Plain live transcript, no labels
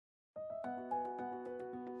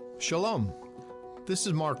Shalom. This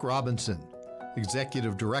is Mark Robinson,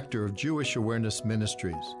 Executive Director of Jewish Awareness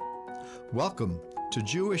Ministries. Welcome to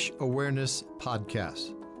Jewish Awareness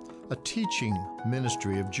Podcast, a teaching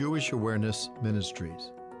ministry of Jewish Awareness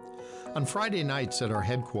Ministries. On Friday nights at our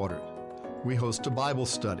headquarters, we host a Bible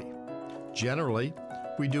study. Generally,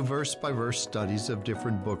 we do verse-by-verse studies of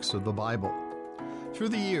different books of the Bible. Through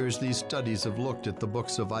the years, these studies have looked at the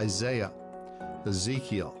books of Isaiah,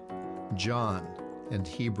 Ezekiel, John, and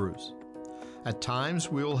Hebrews. At times,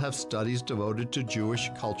 we will have studies devoted to Jewish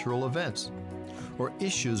cultural events or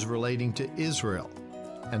issues relating to Israel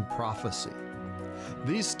and prophecy.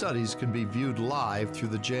 These studies can be viewed live through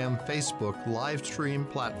the JAM Facebook live stream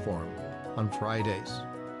platform on Fridays.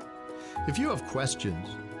 If you have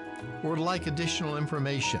questions or would like additional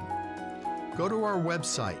information, go to our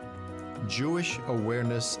website,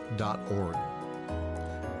 jewishawareness.org.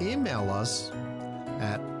 Email us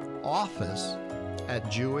at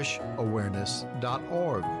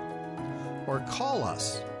office@jewishawareness.org or call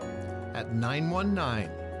us at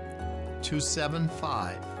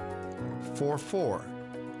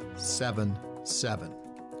 919-275-4477.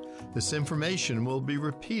 This information will be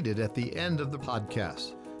repeated at the end of the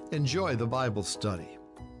podcast. Enjoy the Bible study.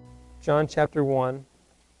 John chapter 1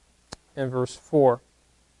 and verse 4.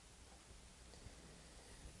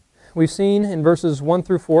 We've seen in verses 1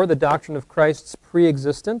 through 4 the doctrine of Christ's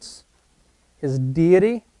pre-existence, His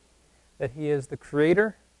deity, that He is the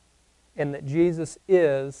Creator, and that Jesus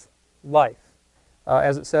is life.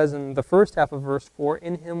 As it says in the first half of verse 4,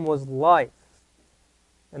 in Him was life,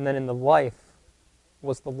 and then in the life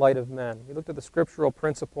was the light of men. We looked at the scriptural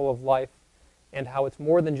principle of life and how it's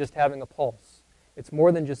more than just having a pulse. It's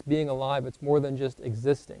more than just being alive. It's more than just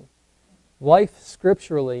existing. Life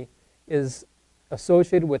scripturally is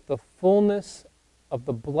associated with the fullness of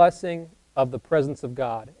the blessing of the presence of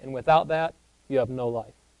God. And without that, you have no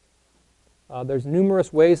life. There's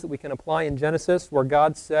numerous ways that we can apply in Genesis where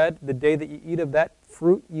God said, the day that you eat of that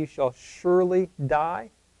fruit, you shall surely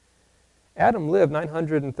die. Adam lived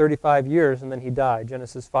 935 years and then he died,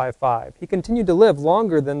 Genesis 5:5. He continued to live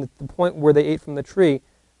longer than the point where they ate from the tree,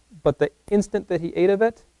 but the instant that he ate of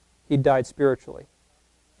it, he died spiritually.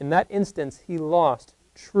 In that instance, he lost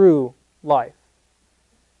true life.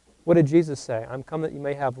 What did Jesus say? I'm come that you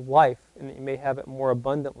may have life, and that you may have it more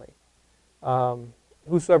abundantly.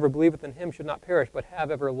 Whosoever believeth in Him should not perish, but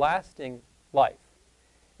have everlasting life.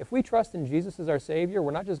 If we trust in Jesus as our Savior,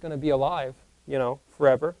 we're not just going to be alive,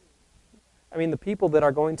 forever. I mean, the people that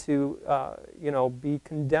are going to, be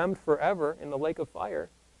condemned forever in the lake of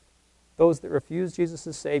fire, those that refuse Jesus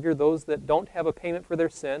as Savior, those that don't have a payment for their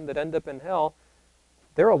sin, that end up in hell,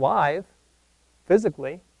 they're alive,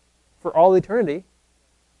 physically, for all eternity,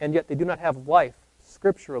 and yet they do not have life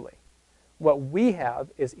scripturally. What we have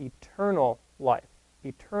is eternal life,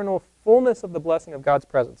 eternal fullness of the blessing of God's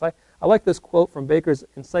presence. I like this quote from Baker's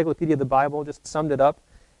Encyclopedia of the Bible, just summed it up,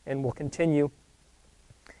 and we'll continue.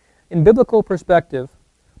 In biblical perspective,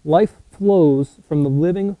 life flows from the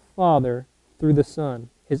living Father through the Son,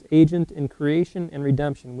 His agent in creation and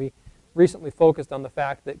redemption. We recently focused on the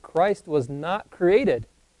fact that Christ was not created.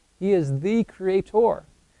 He is the Creator.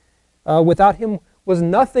 Without Him was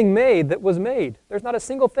nothing made that was made. There's not a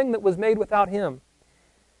single thing that was made without Him.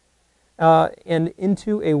 And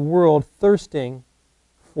into a world thirsting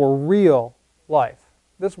for real life.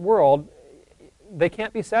 This world, they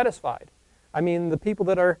can't be satisfied. I mean, the people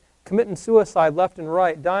that are committing suicide left and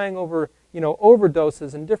right, dying over,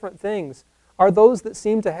 overdoses and different things, are those that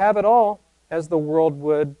seem to have it all, as the world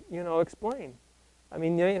would, explain. I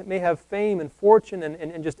mean, they may have fame and fortune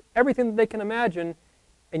and just everything that they can imagine,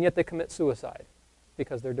 and yet they commit suicide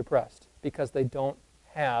because they're depressed, because they don't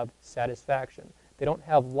have satisfaction. They don't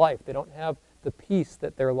have life. They don't have the peace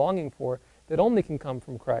that they're longing for that only can come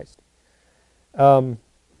from Christ. In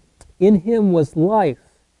Him was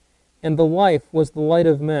life, and the life was the light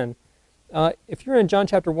of men. If you're in John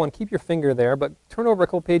chapter 1, keep your finger there, but turn over a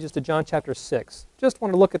couple pages to John chapter 6. Just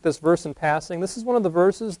want to look at this verse in passing. This is one of the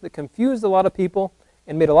verses that confused a lot of people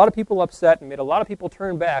and made a lot of people upset and made a lot of people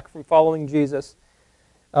turn back from following Jesus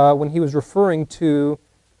when He was referring to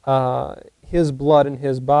His blood and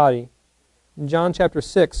His body. In John chapter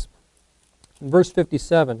 6, verse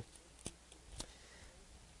 57,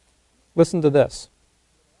 listen to this.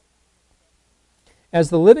 As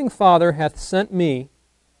the living Father hath sent me,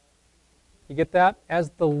 you get that?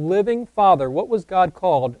 As the living Father. What was God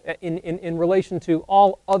called in relation to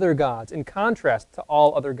all other gods, in contrast to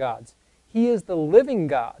all other gods? He is the living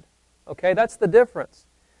God. Okay, that's the difference.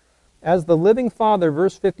 As the living Father,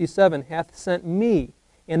 verse 57, hath sent me,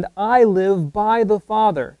 and I live by the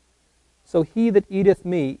Father. So he that eateth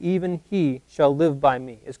me, even he shall live by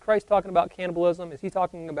me. Is Christ talking about cannibalism? Is he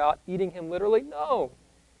talking about eating him literally? No.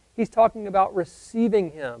 He's talking about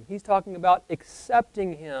receiving him. He's talking about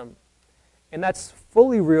accepting him. And that's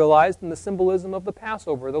fully realized in the symbolism of the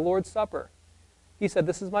Passover, the Lord's Supper. He said,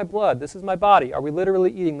 this is my blood, this is my body. Are we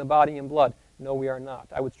literally eating the body and blood? No, we are not.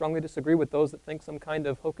 I would strongly disagree with those that think some kind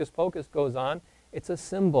of hocus pocus goes on. It's a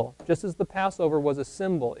symbol. Just as the Passover was a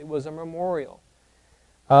symbol, it was a memorial.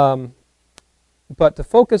 But to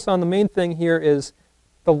focus on the main thing here is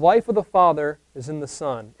the life of the Father is in the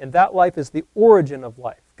Son, and that life is the origin of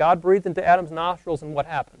life. God breathed into Adam's nostrils, and what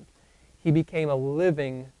happened? He became a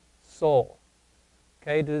living soul.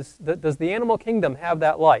 Okay, does the animal kingdom have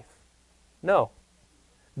that life? No.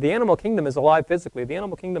 The animal kingdom is alive physically. The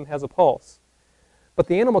animal kingdom has a pulse. But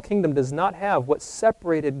the animal kingdom does not have what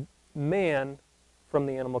separated man from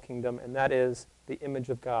the animal kingdom, and that is the image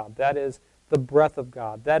of God. That is the breath of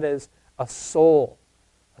God. That is a soul,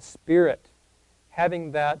 a spirit,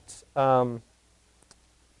 having that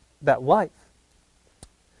life.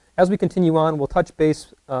 As we continue on, we'll touch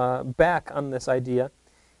base back on this idea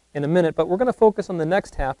in a minute, but we're going to focus on the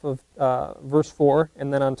next half of verse 4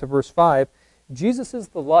 and then on to verse 5. Jesus is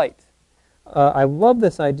the light. I love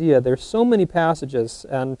this idea. There's so many passages,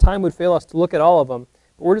 and time would fail us to look at all of them,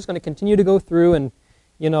 but we're just going to continue to go through, and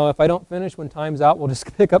if I don't finish when time's out, we'll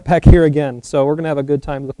just pick up back here again. So we're going to have a good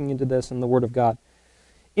time looking into this in the Word of God.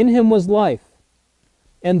 In him was life,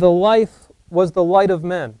 and the life was the light of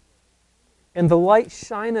men. And the light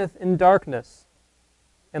shineth in darkness,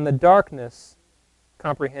 and the darkness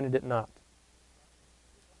comprehended it not.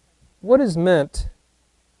 What is meant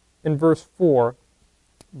in verse 4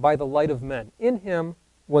 by the light of men? In him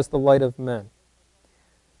was the light of men.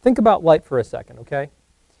 Think about light for a second, okay?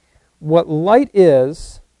 What light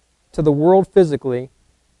is to the world physically,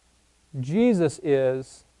 Jesus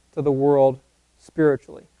is to the world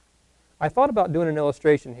spiritually. I thought about doing an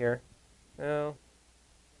illustration here. No.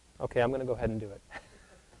 Okay, I'm going to go ahead and do it.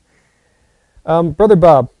 Brother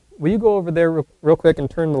Bob, will you go over there real quick and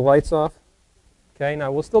turn the lights off? Okay,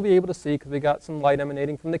 now we'll still be able to see because we got some light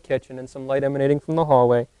emanating from the kitchen and some light emanating from the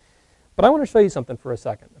hallway. But I want to show you something for a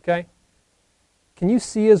second, okay? Can you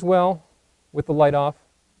see as well with the light off?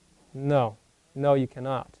 No. No, you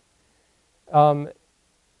cannot.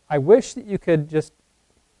 I wish that you could just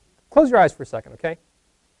close your eyes for a second, okay?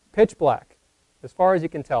 Pitch black, as far as you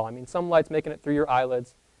can tell. I mean, some light's making it through your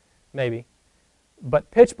eyelids, maybe.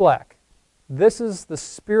 But pitch black. This is the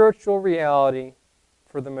spiritual reality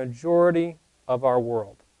for the majority of our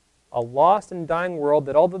world. A lost and dying world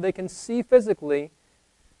that although they can see physically,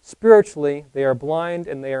 spiritually, they are blind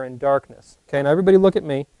and they are in darkness. Okay, now everybody look at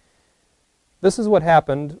me. This is what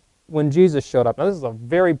happened when Jesus showed up. Now this is a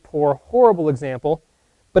very poor, horrible example,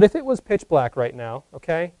 but if it was pitch black right now,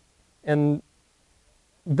 okay, and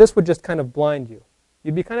this would just kind of blind you.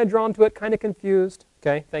 You'd be kind of drawn to it, kind of confused.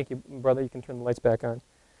 Okay, thank you, brother. You can turn the lights back on.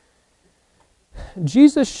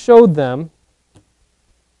 Jesus showed them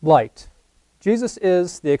light. Jesus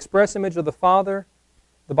is the express image of the Father.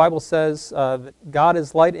 The Bible says that God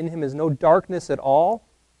is light. In him is no darkness at all.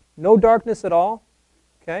 No darkness at all.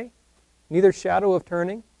 Okay? Neither shadow of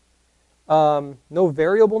turning. No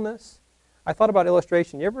variableness. I thought about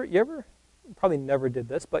illustration. You ever, probably never did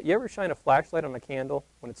this, but you ever shine a flashlight on a candle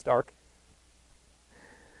when it's dark?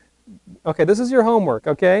 Okay, this is your homework,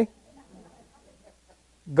 okay?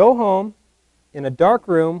 Go home in a dark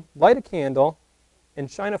room, light a candle, and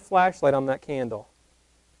shine a flashlight on that candle.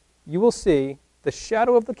 You will see the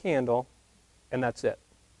shadow of the candle, and that's it.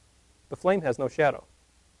 The flame has no shadow.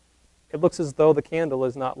 It looks as though the candle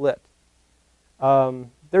is not lit.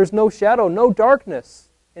 There's no shadow, no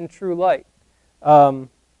darkness in true light. So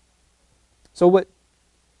what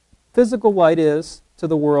physical light is to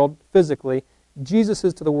the world physically, Jesus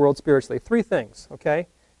is to the world spiritually. Three things, okay?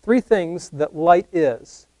 Three things that light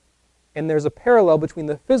is. And there's a parallel between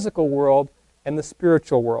the physical world and the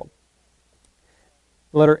spiritual world.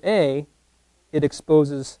 Letter A, it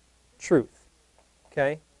exposes truth.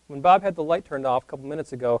 Okay? When Bob had the light turned off a couple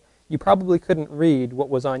minutes ago, you probably couldn't read what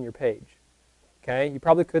was on your page. Okay? You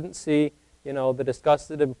probably couldn't see, the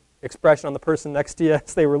disgusted expression on the person next to you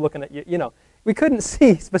as they were looking at you. We couldn't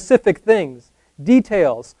see specific things.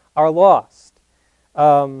 Details are lost.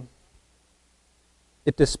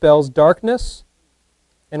 It dispels darkness,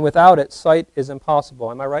 and without it, sight is impossible.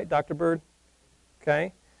 Am I right, Dr. Bird?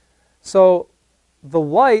 Okay? So the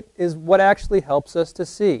light is what actually helps us to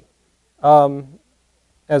see.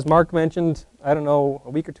 As Mark mentioned, I don't know, a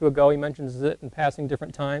week or two ago, he mentions it in passing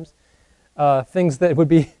different times. Things that would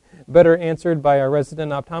be better answered by our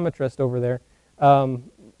resident optometrist over there.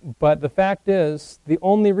 But the fact is, the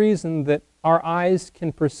only reason that our eyes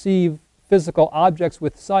can perceive physical objects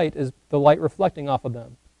with sight is the light reflecting off of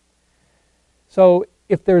them. So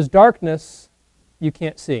if there's darkness, you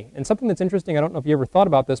can't see. And something that's interesting, I don't know if you ever thought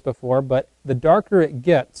about this before, but the darker it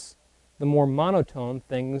gets, the more monotone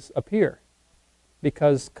things appear.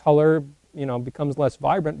 Because color, becomes less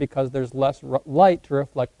vibrant because there's less light to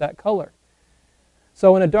reflect that color.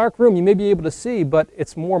 So in a dark room, you may be able to see, but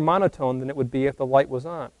it's more monotone than it would be if the light was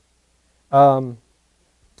on.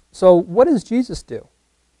 So what does Jesus do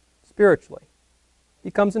spiritually?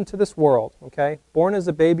 He comes into this world, okay, born as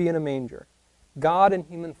a baby in a manger, God in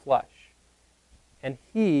human flesh, and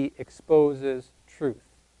he exposes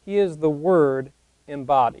truth. He is the Word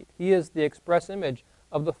embodied. He is the express image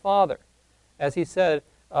of the Father. As he said,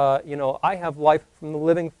 I have life from the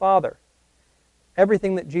living Father.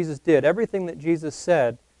 Everything that Jesus did, everything that Jesus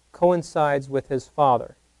said coincides with his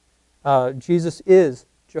Father. Jesus is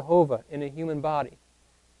Jehovah in a human body.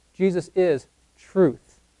 Jesus is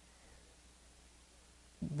truth.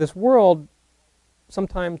 This world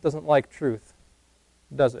sometimes doesn't like truth,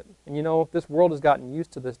 does it? And this world has gotten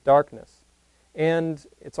used to this darkness, and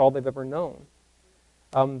it's all they've ever known.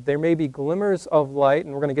 There may be glimmers of light,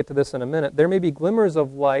 and we're going to get to this in a minute. There may be glimmers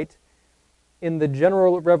of light in the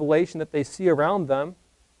general revelation that they see around them.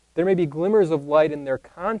 There may be glimmers of light in their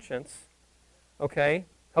conscience, okay,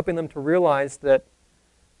 helping them to realize that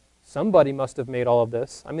somebody must have made all of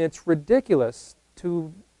this. I mean, it's ridiculous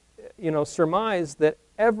to, surmise that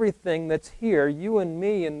everything that's here, you and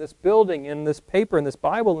me, in this building, in this paper, in this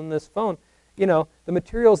Bible, in this phone, the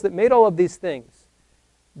materials that made all of these things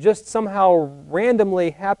just somehow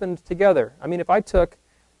randomly happened together. I mean, if I took,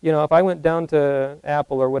 if I went down to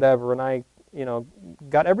Apple or whatever and I,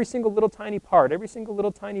 got every single little tiny part, every single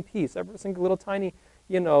little tiny piece, every single little tiny,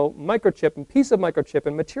 microchip and piece of microchip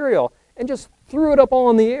and material and just threw it up all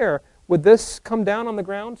in the air, would this come down on the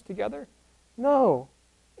ground together? No.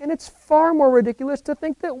 And it's far more ridiculous to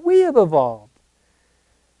think that we have evolved.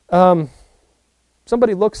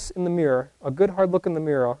 Somebody looks in the mirror, a good hard look in the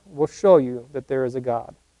mirror will show you that there is a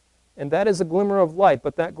God. And that is a glimmer of light,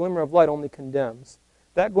 but that glimmer of light only condemns.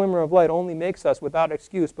 That glimmer of light only makes us without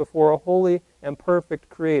excuse before a holy and perfect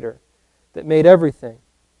Creator that made everything.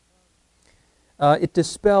 It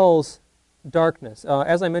dispels darkness.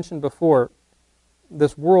 As I mentioned before,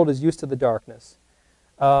 this world is used to the darkness.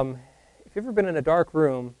 If you've ever been in a dark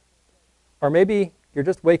room, or maybe you're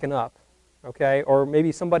just waking up, okay, or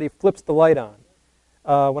maybe somebody flips the light on.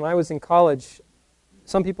 When I was in college,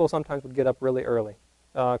 some people sometimes would get up really early,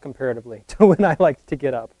 comparatively to when I liked to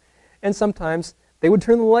get up. And sometimes they would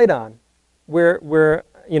turn the light on where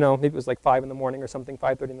maybe it was like 5 in the morning or something,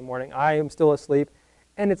 5:30 in the morning. I am still asleep.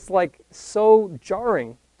 And it's like so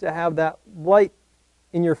jarring to have that light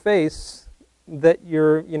in your face that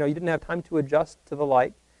you didn't have time to adjust to the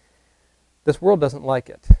light. This world doesn't like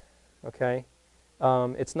it, okay?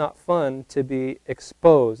 It's not fun to be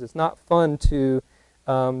exposed. It's not fun to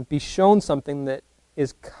be shown something that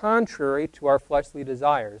is contrary to our fleshly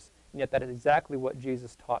desires. And yet that is exactly what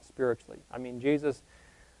Jesus taught spiritually. I mean, Jesus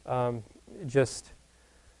just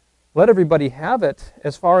let everybody have it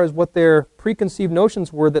as far as what their preconceived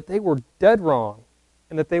notions were, that they were dead wrong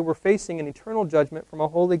and that they were facing an eternal judgment from a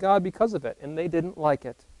holy God because of it, and they didn't like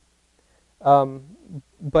it.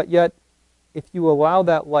 But yet, if you allow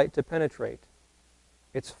that light to penetrate,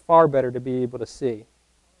 it's far better to be able to see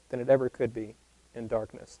than it ever could be in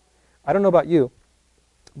darkness. I don't know about you,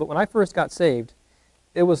 but when I first got saved,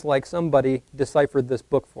 it was like somebody deciphered this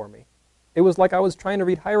book for me. It was like I was trying to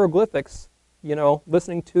read hieroglyphics,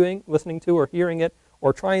 listening to or hearing it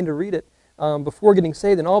or trying to read it before getting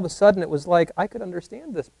saved, and all of a sudden it was like I could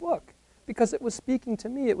understand this book because it was speaking to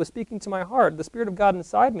me. It was speaking to my heart. The Spirit of God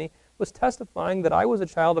inside me was testifying that I was a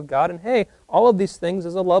child of God, and hey, all of these things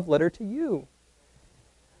is a love letter to you.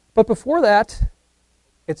 But before that,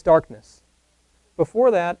 it's darkness.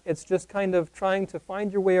 Before that, it's just kind of trying to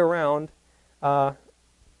find your way around.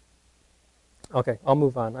 Okay, I'll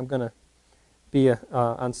move on. I'm going to be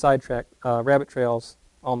on sidetrack, rabbit trails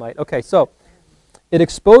all night. Okay, so it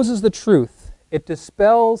exposes the truth. It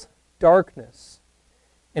dispels darkness.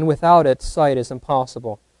 And without it, sight is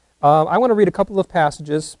impossible. I want to read a couple of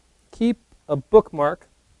passages. Keep a bookmark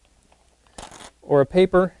or a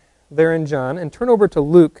paper there in John and turn over to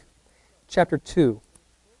Luke chapter 2.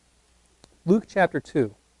 Luke chapter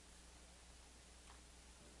 2.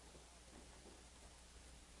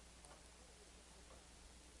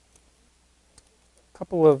 A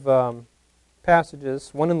couple of passages,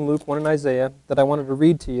 one in Luke, one in Isaiah, that I wanted to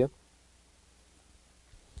read to you.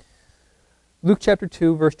 Luke chapter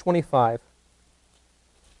 2, verse 25.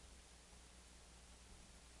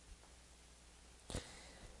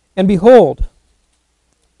 And behold,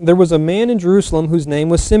 there was a man in Jerusalem whose name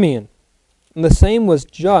was Simeon. And the same was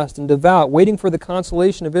just and devout, waiting for the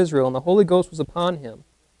consolation of Israel, and the Holy Ghost was upon him.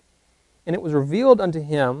 And it was revealed unto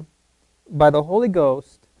him by the Holy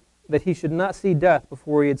Ghost that he should not see death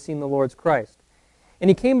before he had seen the Lord's Christ. And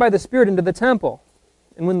he came by the Spirit into the temple.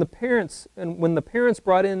 And when the parents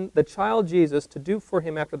brought in the child Jesus to do for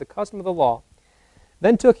him after the custom of the law,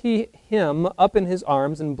 then took he him up in his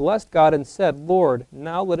arms, and blessed God, and said, Lord,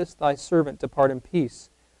 now lettest thy servant depart in peace,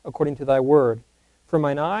 according to thy word. For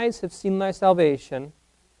mine eyes have seen thy salvation,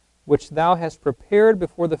 which thou hast prepared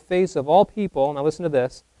before the face of all people. Now listen to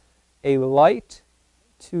this. A light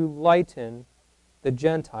to lighten the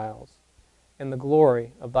Gentiles and the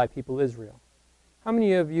glory of thy people Israel. How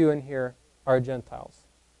many of you in here are Gentiles?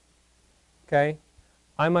 Okay?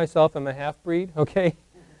 I myself am a half-breed, okay?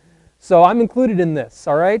 So I'm included in this,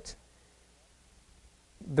 all right?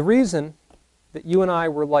 The reason that you and I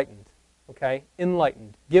were lightened, okay,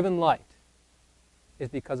 enlightened, given light, is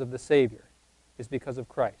because of the Savior, is because of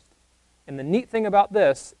Christ. And the neat thing about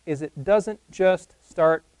this is it doesn't just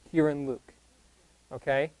start here in Luke,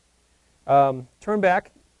 okay? Turn back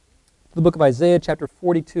to the book of Isaiah chapter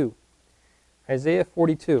 42. Isaiah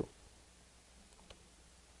 42.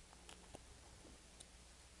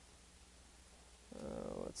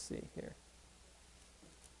 Let's see here.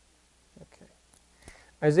 Okay.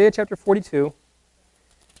 Isaiah chapter 42.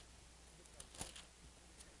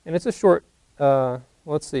 And it's a short,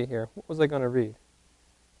 let's see here. What was I going to read?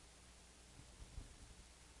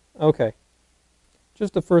 Okay.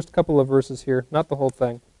 Just the first couple of verses here, not the whole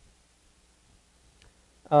thing.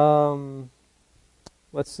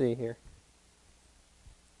 Let's see here.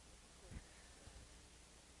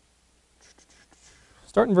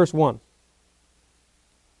 Start in verse 1.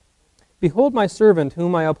 Behold my servant,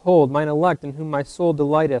 whom I uphold, mine elect, in whom my soul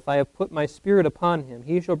delighteth. I have put my spirit upon him.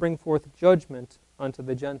 He shall bring forth judgment unto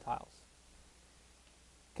the Gentiles.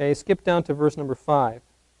 Okay, skip down to verse number 5.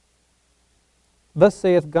 Thus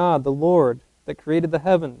saith God, the Lord, that created the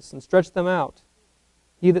heavens, and stretched them out,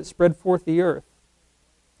 he that spread forth the earth,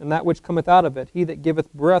 and that which cometh out of it, he that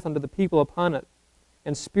giveth breath unto the people upon it,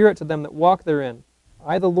 and spirit to them that walk therein.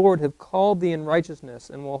 I, the Lord, have called thee in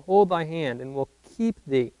righteousness, and will hold thy hand, and will keep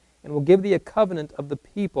thee, and will give thee a covenant of the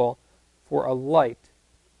people for a light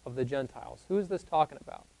of the Gentiles. Who is this talking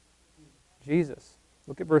about? Jesus.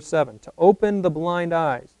 Look at verse 7. To open the blind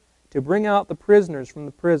eyes, to bring out the prisoners from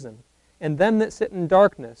the prison, and them that sit in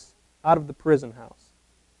darkness out of the prison house.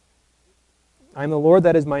 I am the Lord,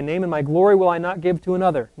 that is my name, and my glory will I not give to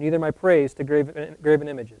another, neither my praise to graven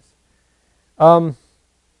images. You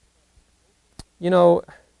know,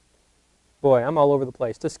 boy, I'm all over the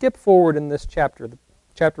place. To skip forward in this chapter,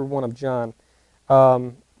 chapter 1 of John,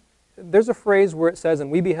 there's a phrase where it says, and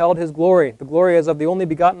we beheld his glory. The glory as of the only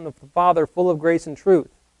begotten of the Father, full of grace and truth.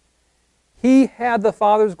 He had the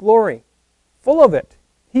Father's glory, full of it.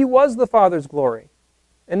 He was the Father's glory.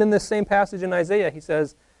 And in this same passage in Isaiah, he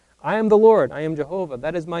says, I am the Lord, I am Jehovah,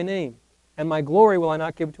 that is my name, and my glory will I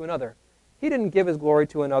not give to another. He didn't give his glory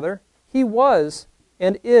to another. He was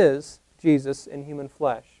and is Jesus in human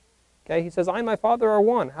flesh. Okay, he says, I and my Father are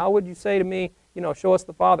one. How would you say to me, show us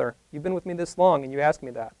the Father? You've been with me this long, and you ask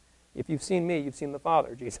me that. If you've seen me, you've seen the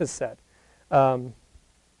Father, Jesus said.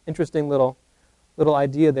 Interesting little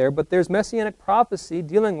idea there. But there's messianic prophecy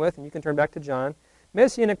dealing with, and you can turn back to John,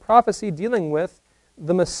 messianic prophecy dealing with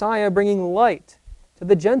the Messiah bringing light to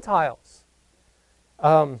the Gentiles.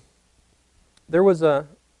 There was a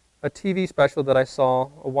TV special that I saw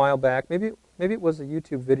a while back. Maybe it was a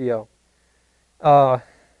YouTube video.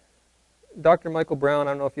 Dr. Michael Brown,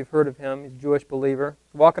 I don't know if you've heard of him. He's a Jewish believer.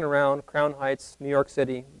 He's walking around Crown Heights, New York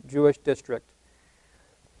City, Jewish district.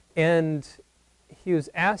 And he was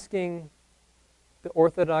asking the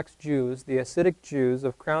Orthodox Jews, the Hasidic Jews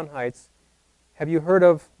of Crown Heights, have you heard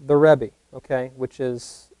of the Rebbe, okay, which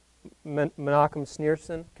is Menachem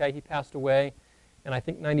Schneerson? Okay, he passed away in I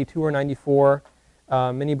think 92 or 94.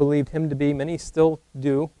 Many believed him to be, many still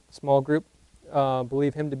do, small group,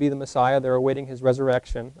 believe him to be the Messiah. They're awaiting his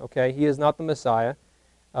resurrection. Okay, he is not the Messiah.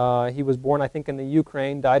 He was born, I think, in the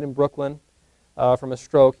Ukraine, died in Brooklyn from a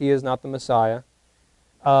stroke. He is not the Messiah.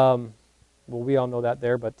 Well, we all know that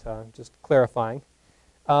there, but just clarifying.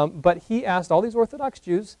 But he asked all these Orthodox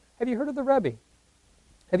Jews, have you heard of the Rebbe?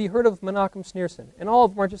 Have you heard of Menachem Schneerson? And all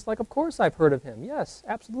of them are just like, of course I've heard of him. Yes,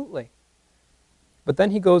 absolutely. But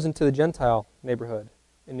then he goes into the Gentile neighborhood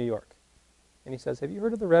in New York. And he says, have you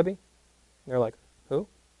heard of the Rebbe? And they're like, who?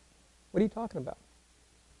 What are you talking about?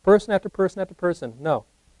 Person after person after person. No.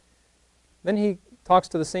 Then he talks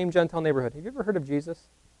to the same Gentile neighborhood. Have you ever heard of Jesus?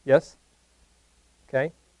 Yes.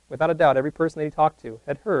 Okay. Without a doubt, every person that he talked to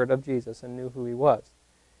had heard of Jesus and knew who he was.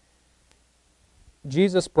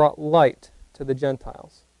 Jesus brought light to the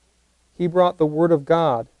Gentiles. He brought the Word of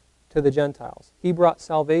God to the Gentiles. He brought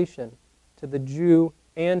salvation to the Jew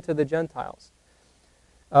and to the Gentiles.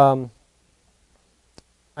 I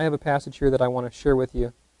have a passage here that I want to share with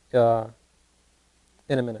you in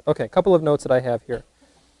a minute. Okay, a couple of notes that I have here.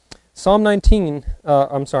 Psalm 119,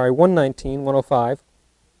 105.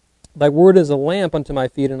 Thy word is a lamp unto my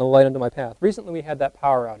feet and a light unto my path. Recently we had that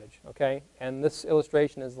power outage, okay? And this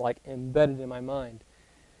illustration is like embedded in my mind.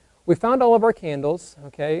 We found all of our candles,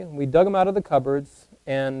 okay? We dug them out of the cupboards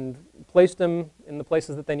and placed them in the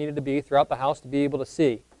places that they needed to be throughout the house to be able to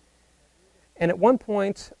see. And at one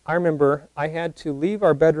point, I remember I had to leave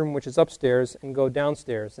our bedroom, which is upstairs, and go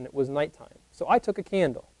downstairs, and it was nighttime. So I took a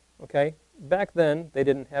candle, okay? Back then, they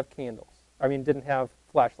didn't have candles. I mean, didn't have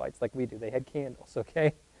flashlights like we do. They had candles,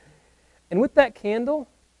 okay? And with that candle,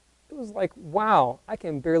 it was like, wow, I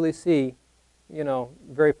can barely see,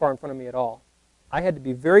 very far in front of me at all. I had to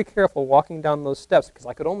be very careful walking down those steps because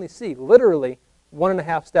I could only see literally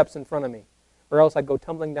 1.5 steps in front of me, or else I'd go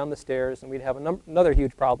tumbling down the stairs and we'd have another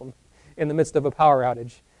huge problem in the midst of a power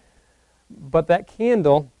outage. But that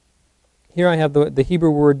candle, here I have the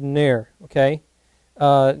Hebrew word ner, okay?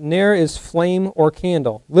 Ner is flame or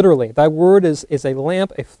candle, literally. Thy word is a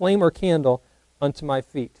lamp, a flame or candle unto my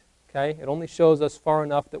feet, okay? It only shows us far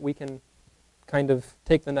enough that we can kind of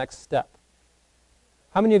take the next step.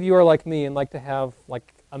 How many of you are like me and like to have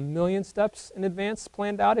like 1,000,000 steps in advance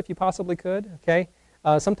planned out if you possibly could, okay?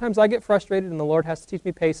 Sometimes I get frustrated and the Lord has to teach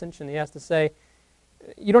me patience and he has to say,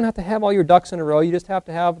 you don't have to have all your ducks in a row, you just have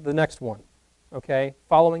to have the next one, okay?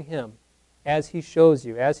 Following him as he shows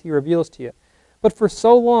you, as he reveals to you. But for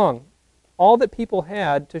so long, all that people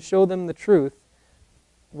had to show them the truth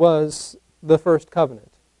was the first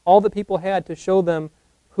covenant. All that people had to show them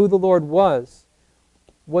who the Lord was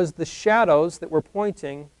the shadows that were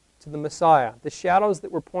pointing to the Messiah, the shadows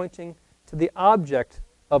that were pointing to the object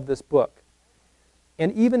of this book.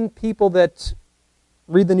 And even people that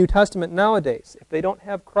read the New Testament nowadays, if they don't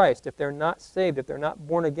have Christ, if they're not saved, if they're not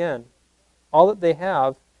born again, all that they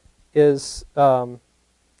have is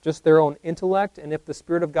just their own intellect, and if the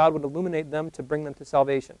Spirit of God would illuminate them to bring them to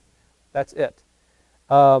salvation. That's it.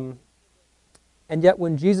 And yet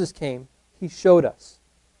when Jesus came, he showed us.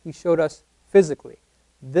 He showed us physically.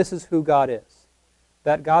 This is who God is.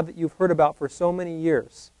 That God that you've heard about for so many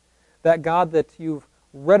years. That God that you've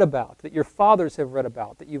read about, that your fathers have read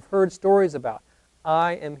about, that you've heard stories about.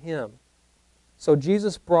 I am him. So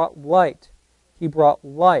Jesus brought light. He brought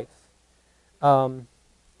life. And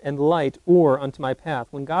light, or unto my path.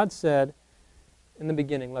 When God said, in the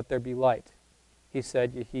beginning, let there be light, he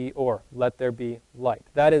said, or let there be light.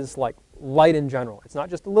 That is like light in general. It's not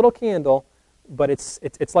just a little candle, but it's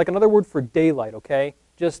like another word for daylight, okay?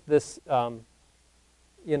 Just this,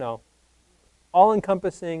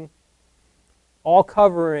 all-encompassing,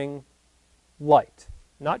 all-covering light.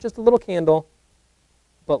 Not just a little candle,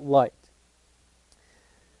 but light.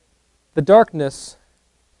 The darkness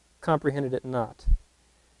comprehended it not.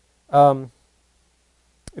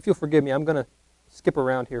 If you'll forgive me, I'm going to skip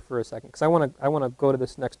around here for a second because I want to go to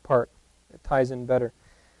this next part. It ties in better.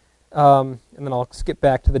 And then I'll skip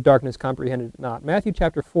back to the darkness comprehended it not. Matthew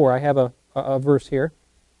chapter 4, I have a verse here.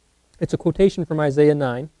 It's a quotation from Isaiah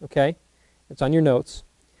 9, okay? It's on your notes.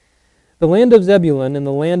 The land of Zebulun and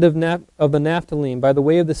the land of the Naphtali by the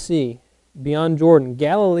way of the sea, beyond Jordan,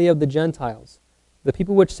 Galilee of the Gentiles. The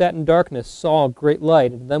people which sat in darkness saw great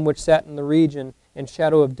light, and them which sat in the region and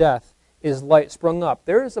shadow of death is light sprung up.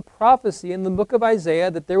 There is a prophecy in the book of Isaiah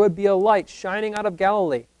that there would be a light shining out of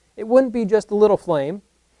Galilee. It wouldn't be just a little flame,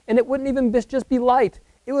 and it wouldn't even just be light.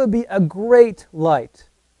 It would be a great light.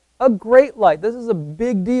 A great light. This is a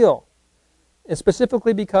big deal. And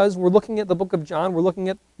specifically because we're looking at the book of John, we're looking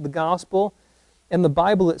at the gospel and the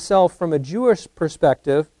Bible itself from a Jewish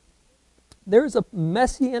perspective. There's a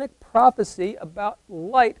messianic prophecy about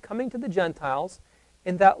light coming to the Gentiles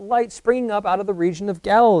and that light springing up out of the region of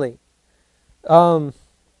Galilee.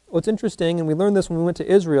 What's interesting, and we learned this when we went to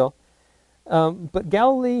Israel, but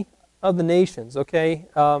Galilee of the nations, okay,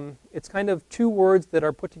 it's kind of two words that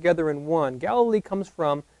are put together in one. Galilee comes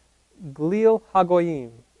from Glil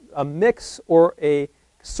Hagoyim, a mix or a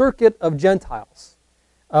circuit of Gentiles.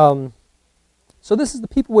 So this is the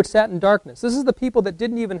people which sat in darkness. This is the people that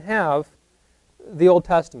didn't even have the Old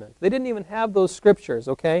Testament. They didn't even have those scriptures,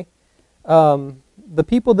 okay? The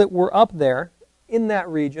people that were up there in that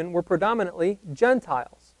region were predominantly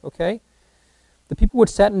Gentiles, okay? The people which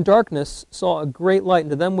sat in darkness saw a great light, and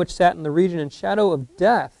to them which sat in the region and shadow of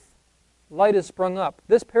death, light is sprung up.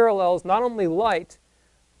 This parallels not only light,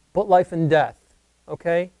 but life and death.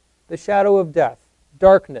 Okay? The shadow of death,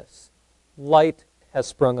 darkness, light has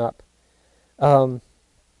sprung up.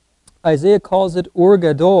 Isaiah calls it Ur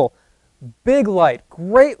Gadol, big light,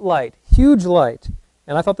 great light, huge light.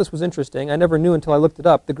 And I thought this was interesting. I never knew until I looked it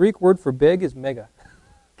up. The Greek word for big is mega.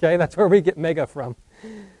 Okay, that's where we get mega from.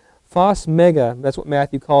 Phos mega, that's what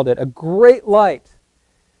Matthew called it, a great light.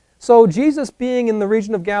 So Jesus being in the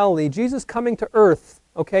region of Galilee, Jesus coming to earth,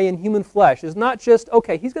 okay, in human flesh, is not just,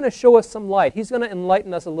 okay, he's going to show us some light. He's going to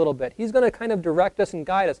enlighten us a little bit. He's going to kind of direct us and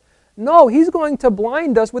guide us. No, he's going to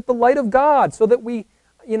blind us with the light of God so that we,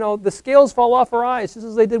 the scales fall off our eyes, just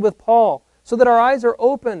as they did with Paul, so that our eyes are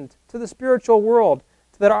opened to the spiritual world,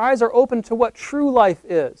 so that our eyes are open to what true life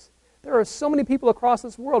is. There are so many people across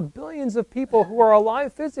this world, billions of people who are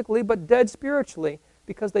alive physically but dead spiritually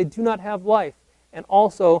because they do not have life. And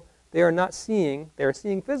also, they are not seeing. They are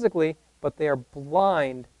seeing physically, but they are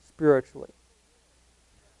blind spiritually.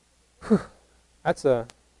 Whew. That's a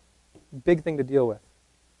big thing to deal with.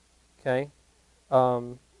 Okay?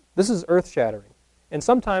 This is earth-shattering. And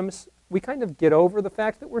sometimes we kind of get over the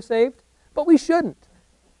fact that we're saved, but we shouldn't.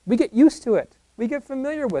 We get used to it. We get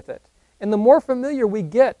familiar with it. And the more familiar we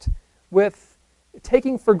get with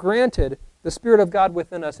taking for granted the Spirit of God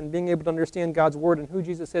within us and being able to understand God's Word and who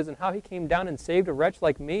Jesus is and how He came down and saved a wretch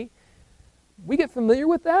like me, we get familiar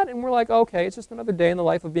with that and we're like, okay, it's just another day in the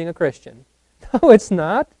life of being a Christian. No, it's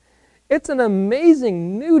not. It's an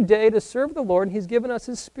amazing new day to serve the Lord, and He's given us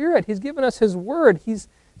His Spirit. He's given us His Word. He's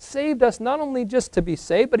saved us not only just to be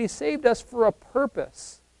saved, but He saved us for a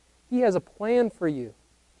purpose. He has a plan for you.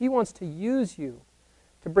 He wants to use you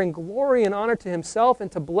to bring glory and honor to Himself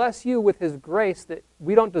and to bless you with His grace that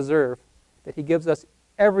we don't deserve, that He gives us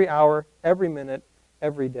every hour, every minute,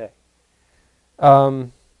 every day.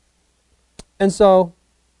 And so,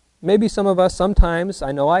 maybe some of us sometimes,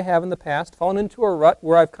 I know I have in the past, fallen into a rut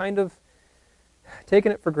where I've kind of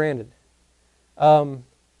taken it for granted.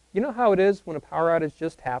 You know how it is when a power outage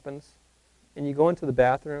just happens and you go into the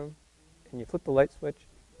bathroom and you flip the light switch?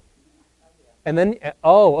 And then,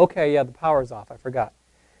 oh, okay, yeah, the power's off. I forgot.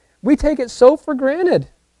 We take it so for granted.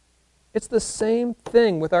 It's the same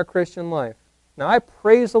thing with our Christian life. Now, I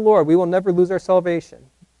praise the Lord. We will never lose our salvation.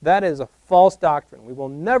 That is a false doctrine. We will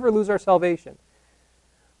never lose our salvation.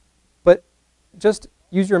 But just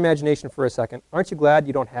use your imagination for a second. Aren't you glad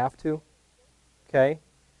you don't have to? Okay?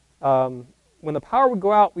 When the power would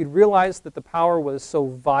go out, we'd realize that the power was so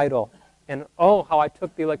vital. And oh, how I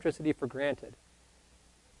took the electricity for granted.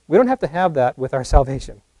 We don't have to have that with our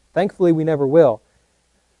salvation. Thankfully, we never will.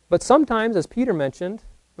 But sometimes, as Peter mentioned,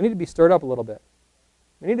 we need to be stirred up a little bit.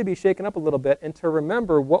 We need to be shaken up a little bit and to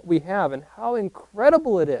remember what we have and how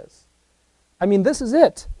incredible it is. I mean, this is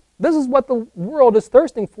it. This is what the world is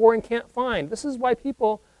thirsting for and can't find. This is why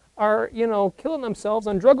people are, killing themselves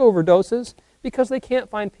on drug overdoses, because they can't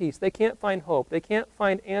find peace. They can't find hope. They can't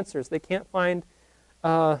find answers. They can't find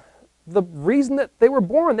the reason that they were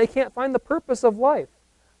born. They can't find the purpose of life.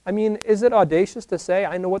 I mean, is it audacious to say,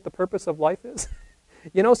 I know what the purpose of life is?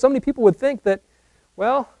 So many people would think that,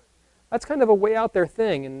 well, that's kind of a way out there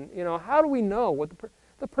thing. And, how do we know what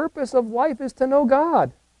the purpose of life is? To know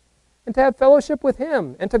God and to have fellowship with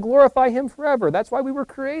Him and to glorify Him forever. That's why we were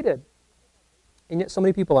created. And yet so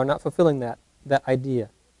many people are not fulfilling that idea.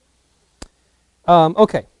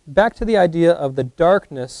 Okay, back to the idea of the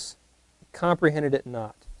darkness comprehended it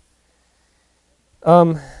not.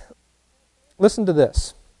 Listen to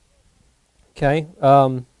this. Okay,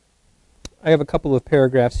 I have a couple of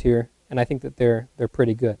paragraphs here, and I think that they're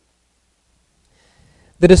pretty good.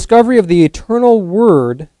 The discovery of the eternal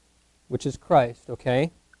Word, which is Christ,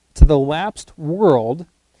 okay, to the lapsed world,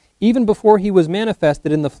 even before He was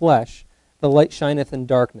manifested in the flesh, the light shineth in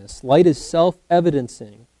darkness. Light is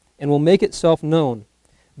self-evidencing, and will make itself known.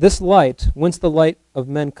 This light, whence the light of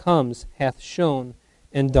men comes, hath shone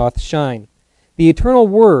and doth shine. The eternal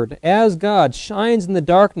Word, as God, shines in the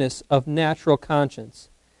darkness of natural conscience.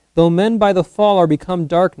 Though men by the fall are become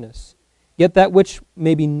darkness, yet that which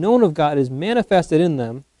may be known of God is manifested in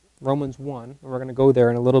them. Romans 1, and we're going to go there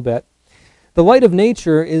in a little bit. The light of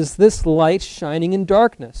nature is this light shining in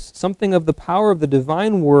darkness, something of the power of the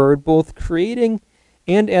divine Word, both creating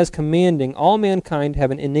and as commanding all mankind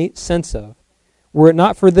have an innate sense of. Were it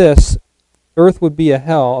not for this, earth would be a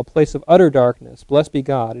hell, a place of utter darkness. Blessed be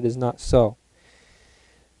God, it is not so.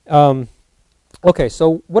 Okay,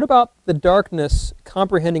 so what about the darkness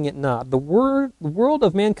comprehending it not? The world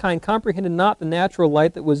of mankind comprehended not the natural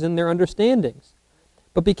light that was in their understandings,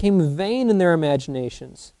 but became vain in their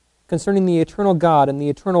imaginations concerning the eternal God and the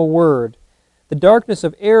eternal Word. The darkness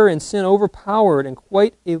of error and sin overpowered and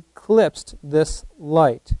quite eclipsed this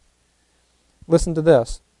light. Listen to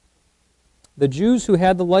this. The Jews who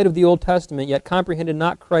had the light of the Old Testament yet comprehended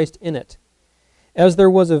not Christ in it. As there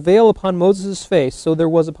was a veil upon Moses' face, so there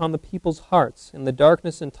was upon the people's hearts. In the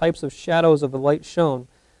darkness and types of shadows of the light shone.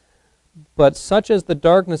 But such as the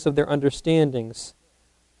darkness of their understandings,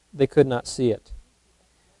 they could not see it.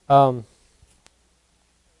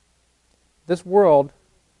 This world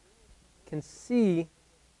can see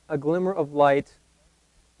a glimmer of light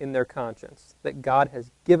in their conscience that God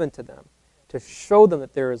has given to them to show them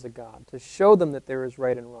that there is a God, to show them that there is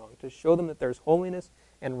right and wrong, to show them that there's holiness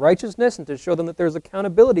and righteousness, and to show them that there's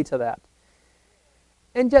accountability to that.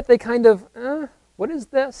 And yet they kind of, what is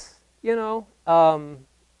this? You know,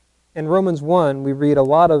 in Romans 1, we read a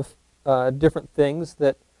lot of different things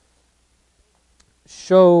that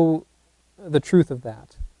show the truth of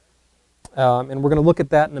that. And we're going to look at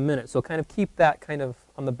that in a minute. So kind of keep that kind of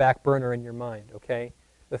on the back burner in your mind, okay?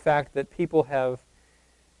 The fact that people have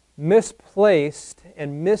misplaced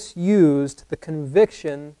and misused the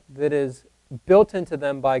conviction that is built into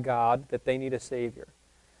them by God that they need a Savior.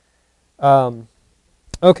 Okay.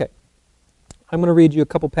 I'm going to read you a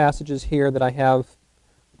couple passages here that I have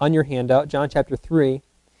on your handout. John chapter 3,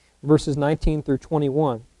 verses 19 through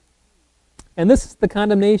 21. And this is the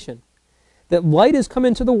condemnation, that light is come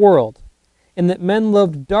into the world, and that men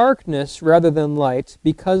loved darkness rather than light,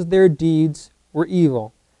 because their deeds were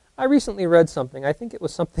evil. I recently read something. I think it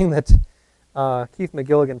was something that Keith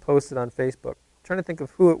McGilligan posted on Facebook. I'm trying to think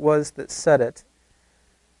of who it was that said it.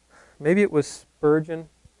 Maybe it was Spurgeon.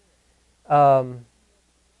 It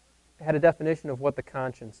had a definition of what the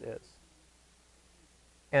conscience is.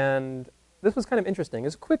 And this was kind of interesting.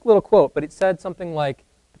 It's a quick little quote, but it said something like,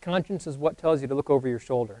 the conscience is what tells you to look over your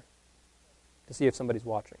shoulder to see if somebody's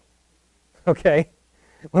watching. Okay?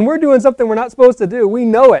 When we're doing something we're not supposed to do, we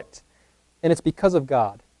know it. And it's because of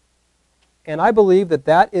God. And I believe that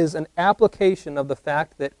that is an application of the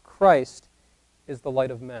fact that Christ is the light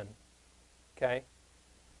of men. Okay?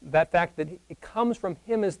 That fact that it comes from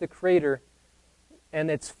Him as the Creator, and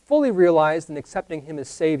it's fully realized in accepting Him as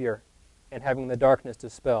Savior and having the darkness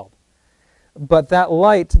dispelled. But that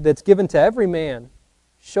light that's given to every man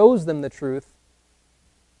shows them the truth,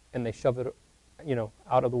 and they shove it,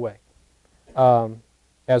 out of the way.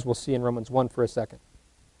 As we'll see in Romans 1 for a second.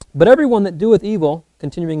 But everyone that doeth evil,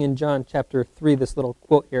 continuing in John chapter 3, this little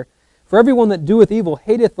quote here, for everyone that doeth evil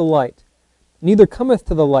hateth the light, neither cometh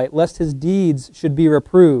to the light, lest his deeds should be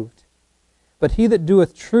reproved. But he that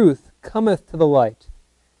doeth truth cometh to the light,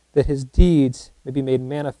 that his deeds may be made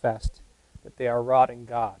manifest, that they are wrought in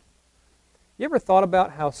God. You ever thought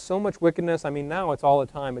about how so much wickedness, now it's all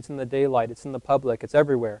the time, it's in the daylight, it's in the public, it's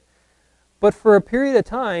everywhere. But for a period of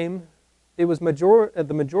time, it was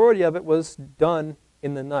the majority of it was done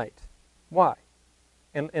in the night. Why?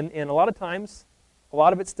 And a lot of times, a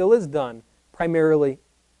lot of it still is done primarily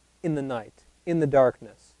in the night, in the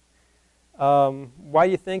darkness. Why do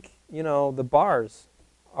you think, the bars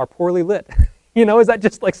are poorly lit? Is that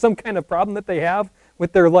just like some kind of problem that they have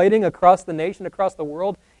with their lighting across the nation, across the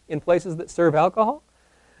world, in places that serve alcohol?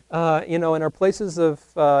 And are places of,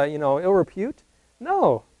 ill repute?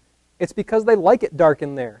 No. It's because they like it dark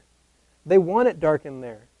in there. They want it dark in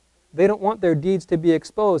there. They don't want their deeds to be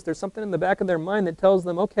exposed. There's something in the back of their mind that tells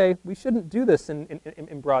them, okay, we shouldn't do this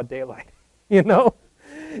in broad daylight.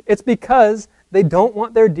 It's because they don't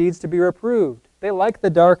want their deeds to be reproved. They like the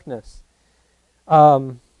darkness.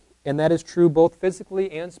 And that is true both physically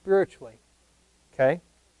and spiritually. Okay?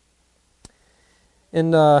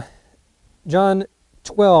 In John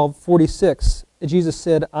 12:46, Jesus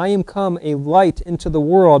said, I am come a light into the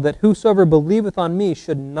world, that whosoever believeth on me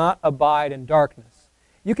should not abide in darkness.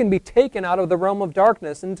 You can be taken out of the realm of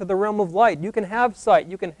darkness into the realm of light. You can have sight.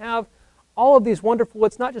 You can have all of these wonderful,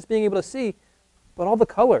 it's not just being able to see, but all the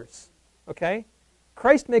colors. Okay?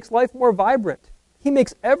 Christ makes life more vibrant. He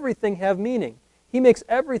makes everything have meaning. He makes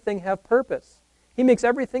everything have purpose. He makes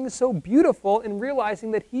everything so beautiful in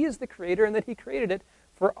realizing that He is the Creator and that He created it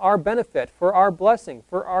for our benefit, for our blessing,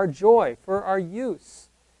 for our joy, for our use.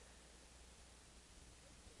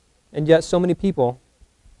 And yet so many people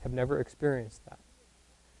have never experienced that.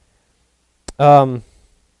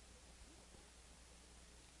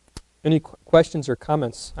 Any questions or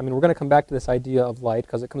comments? We're going to come back to this idea of light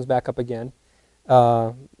because it comes back up again.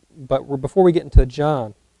 But before we get into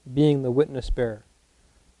John being the witness bearer,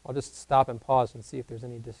 I'll just stop and pause and see if there's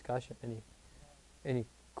any discussion, any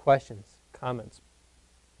questions, comments,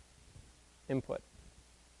 input.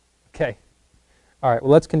 Okay. All right,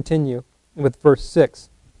 well, let's continue with verse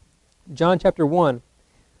 6. John chapter 1.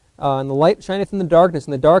 And the light shineth in the darkness,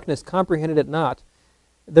 and the darkness comprehended it not.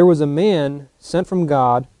 There was a man sent from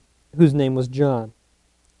God, whose name was John.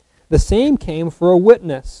 The same came for a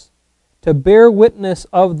witness, to bear witness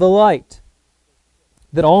of the light,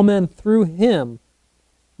 that all men through him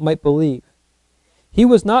might believe. He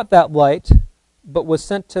was not that light, but was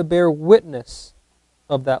sent to bear witness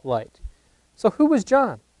of that light. So who was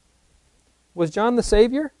John? Was John the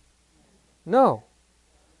Savior? No.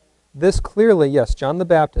 This clearly, yes, John the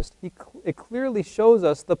Baptist. It clearly shows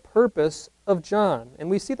us the purpose of John. And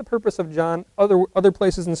we see the purpose of John other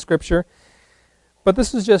places in Scripture. But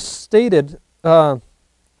this is just stated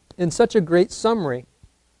in such a great summary.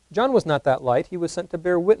 John was not that light. He was sent to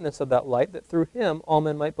bear witness of that light, that through him all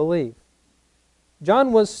men might believe.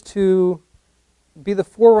 John was to be the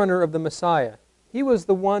forerunner of the Messiah. He was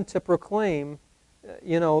the one to proclaim,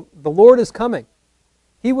 the Lord is coming.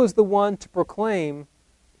 He was the one to proclaim,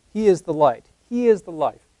 He is the light. He is the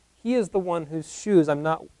life. He is the one whose shoes I'm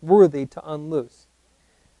not worthy to unloose.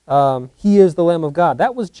 He is the Lamb of God.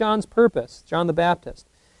 That was John's purpose, John the Baptist,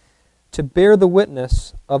 to bear the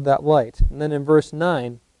witness of that light. And then in verse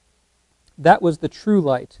 9, that was the true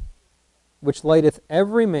light, which lighteth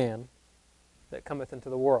every man that cometh into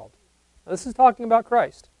the world. Now, this is talking about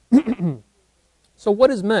Christ. So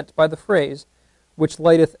what is meant by the phrase, which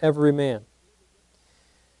lighteth every man?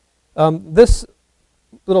 This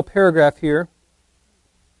little paragraph here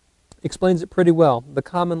explains it pretty well. The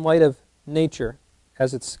common light of nature,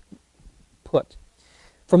 as it's put.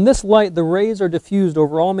 From this light the rays are diffused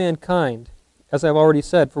over all mankind, as I've already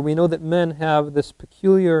said, for we know that men have this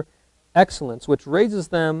peculiar excellence which raises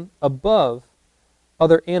them above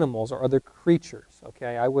other animals or other creatures.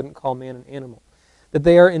 Okay, I wouldn't call man an animal. That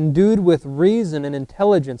they are endued with reason and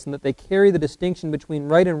intelligence, and that they carry the distinction between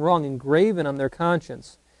right and wrong engraven on their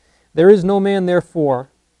conscience. There is no man, therefore,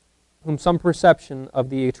 whom some perception of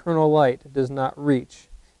the eternal light does not reach.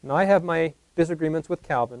 Now, I have my disagreements with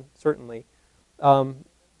Calvin, certainly.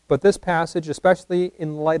 But this passage, especially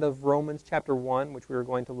in light of Romans chapter 1, which we were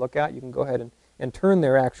going to look at, you can go ahead and turn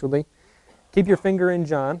there, actually. Keep your finger in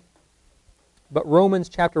John. But Romans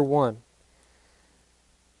chapter 1.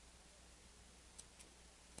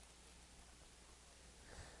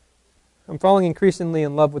 I'm falling increasingly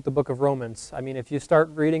in love with the book of Romans. I mean, if you start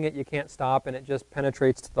reading it, you can't stop, and it just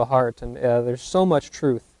penetrates to the heart. And there's so much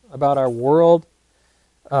truth about our world,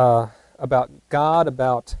 about God,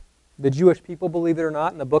 about the Jewish people, believe it or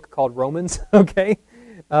not, in a book called Romans. Okay,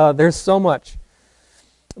 there's so much.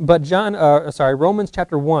 But Romans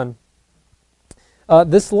chapter 1.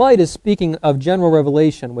 This light is speaking of general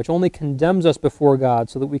revelation, which only condemns us before God,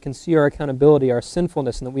 so that we can see our accountability, our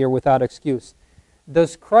sinfulness, and that we are without excuse.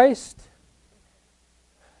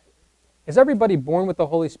 Is everybody born with the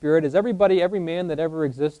Holy Spirit? Is every man that ever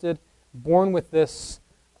existed, born with this,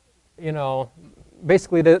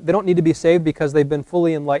 basically they don't need to be saved because they've been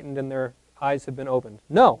fully enlightened and their eyes have been opened?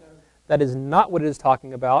 No, that is not what it is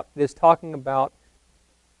talking about. It is talking about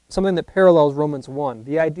something that parallels Romans 1,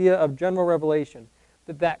 the idea of general revelation,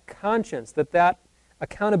 that conscience, that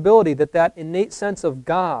accountability, that innate sense of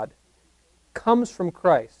God comes from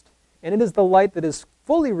Christ. And it is the light that is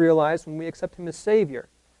fully realized when we accept Him as Savior.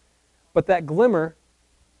 But that glimmer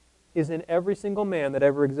is in every single man that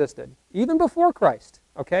ever existed, even before Christ.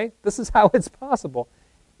 Okay? This is how it's possible.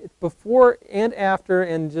 It's before and after,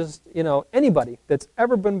 and just, anybody that's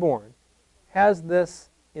ever been born has this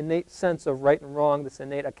innate sense of right and wrong, this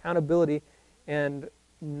innate accountability and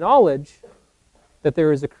knowledge that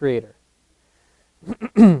there is a Creator.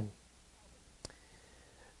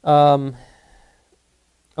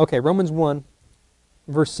 Okay, Romans 1.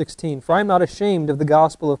 Verse 16, For I am not ashamed of the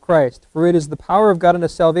gospel of Christ, for it is the power of God unto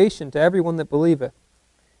salvation to everyone that believeth,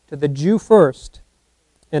 to the Jew first,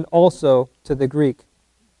 and also to the Greek.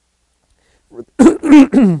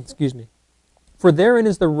 Excuse me. For therein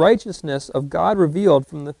is the righteousness of God revealed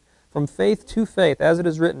from faith to faith, as it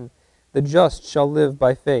is written, The just shall live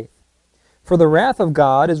by faith. For the wrath of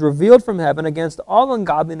God is revealed from heaven against all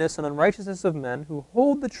ungodliness and unrighteousness of men who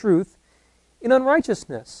hold the truth in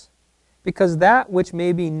unrighteousness. Because that which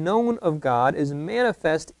may be known of God is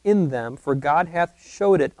manifest in them, for God hath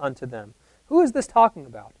showed it unto them. Who is this talking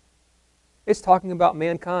about? It's talking about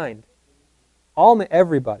mankind.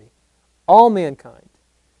 Everybody. All mankind.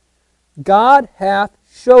 God hath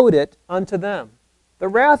showed it unto them. The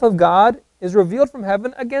wrath of God is revealed from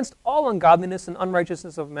heaven against all ungodliness and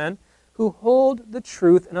unrighteousness of men who hold the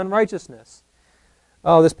truth in unrighteousness.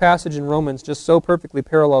 Oh, this passage in Romans just so perfectly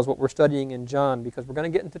parallels what we're studying in John, because we're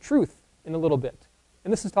going to get into truth in a little bit.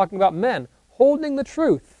 And this is talking about men holding the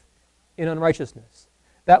truth in unrighteousness.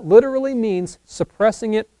 That literally means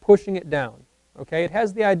suppressing it, pushing it down. Okay? It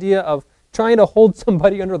has the idea of trying to hold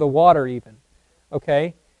somebody under the water even.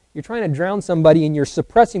 Okay? You're trying to drown somebody and you're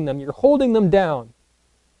suppressing them. You're holding them down.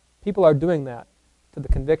 People are doing that to the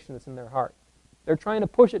conviction that's in their heart. They're trying to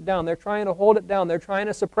push it down. They're trying to hold it down. They're trying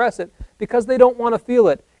to suppress it because they don't want to feel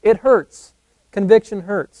it. It hurts. Conviction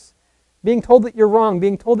hurts. Being told that you're wrong,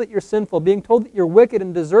 being told that you're sinful, being told that you're wicked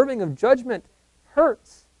and deserving of judgment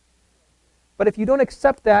hurts. But if you don't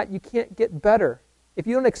accept that, you can't get better. If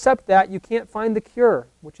you don't accept that, you can't find the cure,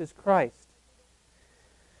 which is Christ.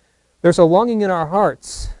 There's a longing in our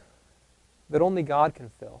hearts that only God can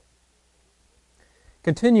fill.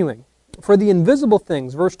 Continuing, for the invisible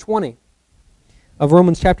things, verse 20 of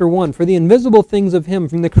Romans chapter 1, for the invisible things of Him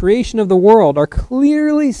from the creation of the world are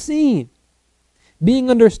clearly seen, being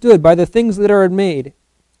understood by the things that are made,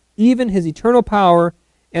 even His eternal power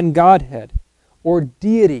and Godhead, or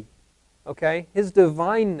deity, okay? His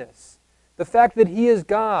divineness, the fact that He is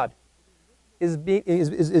God, is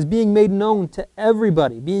being made known to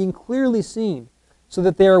everybody, being clearly seen, so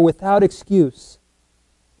that they are without excuse.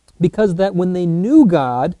 Because that when they knew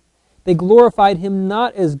God, they glorified Him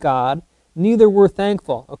not as God, neither were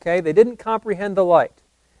thankful. Okay? They didn't comprehend the light.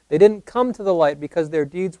 They didn't come to the light because their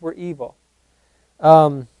deeds were evil.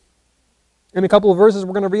 In a couple of verses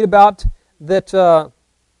we're going to read about that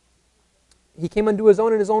He came unto His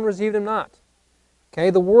own and His own received Him not.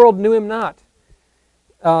 Okay? The world knew Him not.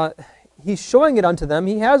 He's showing it unto them.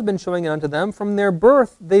 He has been showing it unto them. From their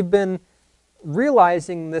birth, they've been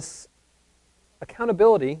realizing this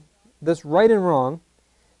accountability, this right and wrong,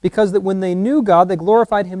 because that when they knew God, they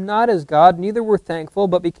glorified Him not as God, neither were thankful,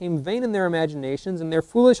 but became vain in their imaginations, and their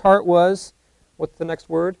foolish heart was, what's the next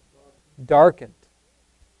word? Darkened.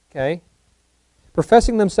 Okay?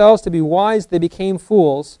 Professing themselves to be wise, they became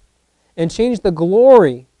fools, and changed the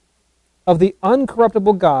glory of the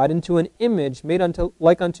uncorruptible God into an image made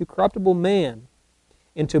like unto corruptible man,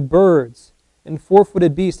 into birds, and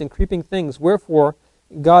four-footed beasts, and creeping things. Wherefore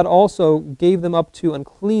God also gave them up to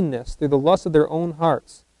uncleanness through the lust of their own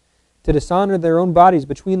hearts, to dishonor their own bodies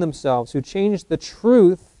between themselves, who changed the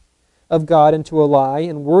truth of God into a lie,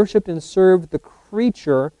 and worshipped and served the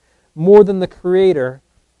creature more than the Creator,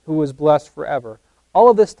 who was blessed forever. All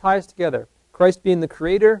of this ties together. Christ being the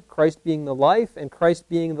Creator, Christ being the life, and Christ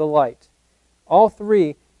being the light. All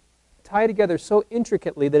three tie together so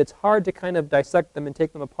intricately that it's hard to kind of dissect them and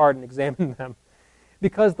take them apart and examine them.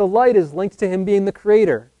 Because the light is linked to Him being the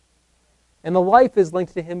Creator. And the life is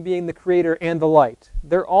linked to Him being the Creator and the light.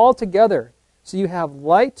 They're all together. So you have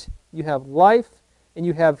light, you have life, and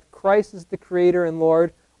you have Christ as the Creator and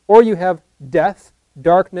Lord, or you have death,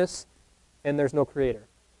 darkness, and there's no Creator.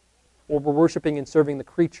 Or we're worshiping and serving the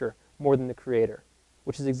creature more than the Creator,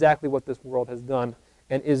 which is exactly what this world has done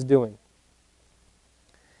and is doing.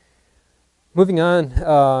 Moving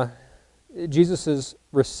on, Jesus'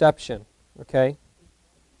 reception, okay?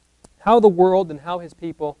 How the world and how His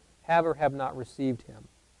people have or have not received Him.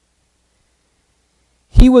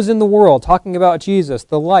 He was in the world, talking about Jesus,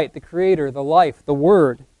 the light, the Creator, the life, the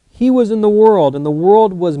Word. He was in the world, and the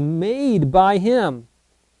world was made by Him,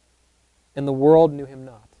 and the world knew Him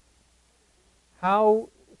not. How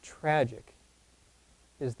tragic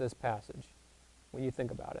is this passage when you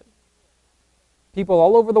think about it? People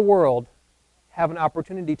all over the world have an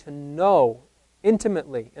opportunity to know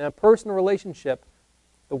intimately, in a personal relationship,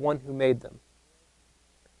 the one who made them,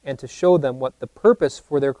 and to show them what the purpose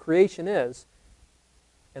for their creation is,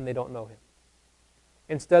 and they don't know Him.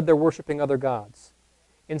 Instead, they're worshiping other gods.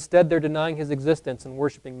 Instead, they're denying His existence and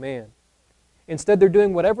worshiping man. Instead, they're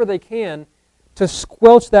doing whatever they can to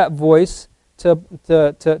squelch that voice, to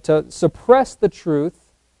suppress the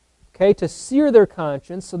truth, okay, to sear their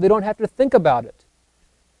conscience so they don't have to think about it.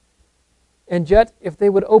 And yet, if they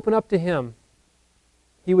would open up to Him,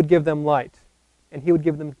 He would give them light, and He would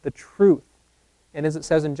give them the truth. And as it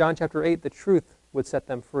says in John chapter 8, the truth would set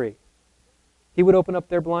them free. He would open up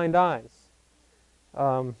their blind eyes.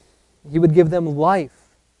 He would give them life,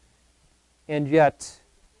 and yet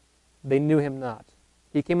they knew Him not.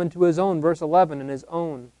 He came unto His own, verse 11, and His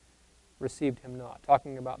own received Him not,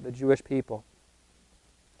 talking about the Jewish people.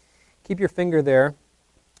 Keep your finger there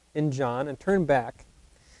in John and turn back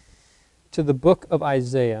to the book of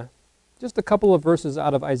Isaiah, just a couple of verses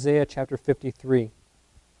out of Isaiah chapter 53.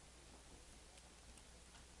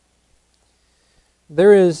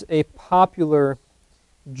 There is a popular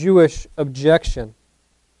Jewish objection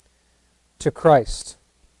to Christ,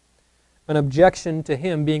 an objection to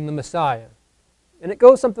Him being the Messiah. And it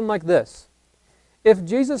goes something like this. If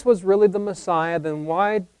Jesus was really the Messiah, then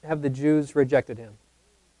why have the Jews rejected Him?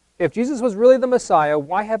 If Jesus was really the Messiah,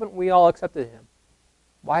 why haven't we all accepted Him?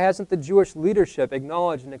 Why hasn't the Jewish leadership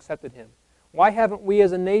acknowledged and accepted Him? Why haven't we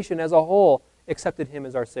as a nation, as a whole, accepted Him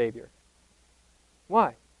as our Savior?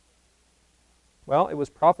 Why? Well, it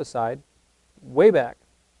was prophesied way back,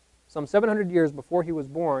 some 700 years before he was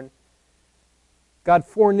born, God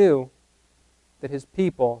foreknew that his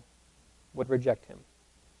people would reject him.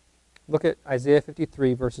 Look at Isaiah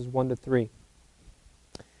 53, verses 1 to 3.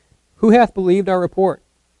 Who hath believed our report?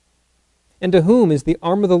 And to whom is the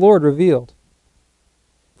arm of the Lord revealed?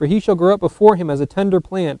 For he shall grow up before him as a tender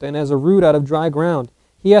plant, and as a root out of dry ground.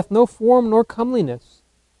 He hath no form nor comeliness.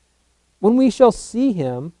 When we shall see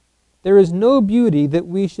him, there is no beauty that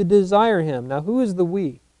we should desire him. Now who is the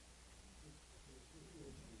we?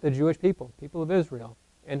 The Jewish people, people of Israel.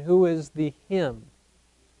 And who is the him?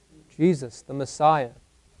 Jesus, the Messiah,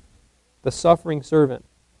 the suffering servant.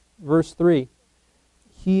 Verse 3,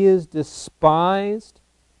 he is despised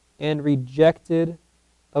and rejected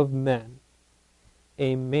of men,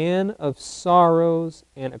 a man of sorrows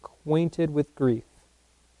and acquainted with grief.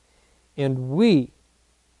 And we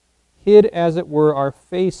hid, as it were, our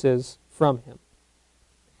faces from him.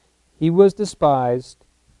 He was despised,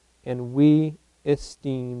 and we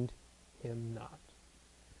esteemed him not.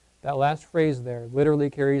 That last phrase there literally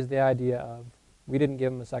carries the idea of we didn't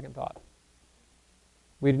give him a second thought.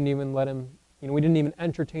 We didn't even let him, we didn't even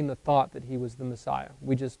entertain the thought that he was the Messiah.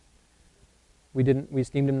 We esteemed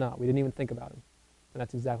him not. We didn't even think about him. And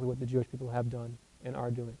that's exactly what the Jewish people have done and are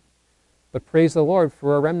doing. But praise the Lord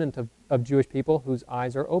for a remnant of Jewish people whose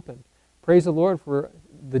eyes are open. Praise the Lord for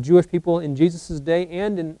the Jewish people in Jesus' day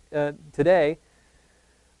and in today,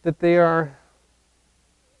 that they are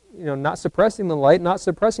not suppressing the light, not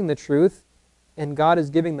suppressing the truth, and God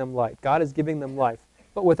is giving them light. God is giving them life.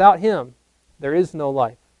 But without him, there is no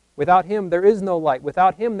life. Without him, there is no light.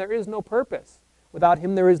 Without him, there is no purpose. Without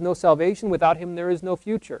him, there is no salvation. Without him, there is no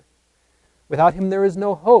future. Without him, there is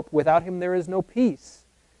no hope. Without him, there is no peace.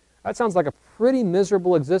 That sounds like a pretty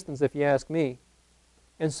miserable existence, if you ask me.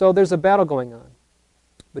 And so there's a battle going on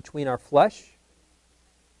between our flesh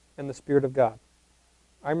and the Spirit of God.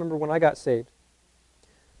 I remember when I got saved,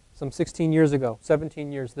 some 16 years ago,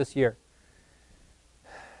 17 years this year.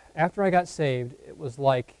 After I got saved, it was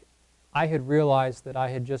like I had realized that I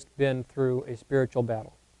had just been through a spiritual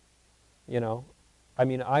battle. When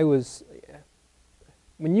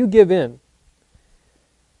you give in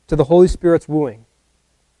to the Holy Spirit's wooing,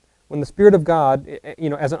 when the Spirit of God,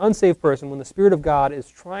 as an unsaved person, when the Spirit of God is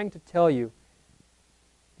trying to tell you,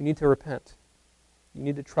 you need to repent, you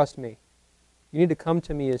need to trust me, you need to come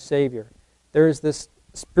to me as Savior, there is this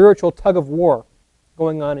spiritual tug of war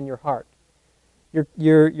going on in your heart.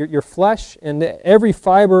 Your flesh and every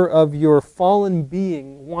fiber of your fallen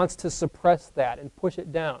being wants to suppress that and push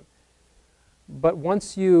it down. But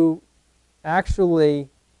once you actually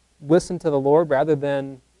listen to the Lord rather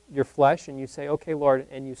than your flesh, and you say, okay, Lord,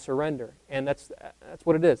 and you surrender, and that's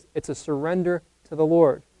what it is. It's a surrender to the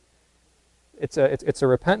Lord. It's a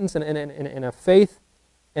repentance and a faith,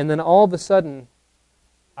 and then all of a sudden,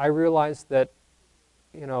 I realized that,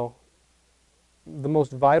 the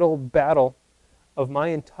most vital battle of my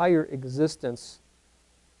entire existence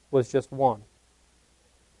was just won.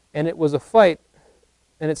 And it was a fight,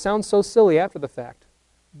 and it sounds so silly after the fact,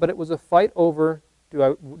 but it was a fight over,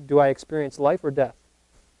 do I experience life or death?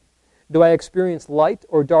 Do I experience light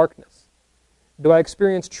or darkness? Do I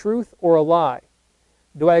experience truth or a lie?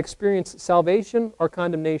 Do I experience salvation or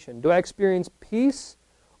condemnation? Do I experience peace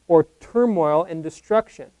or turmoil and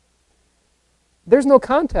destruction? There's no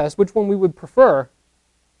contest which one we would prefer,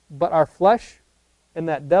 but our flesh and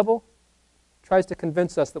that devil tries to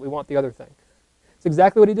convince us that we want the other thing. It's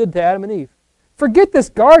exactly what he did to Adam and Eve. Forget this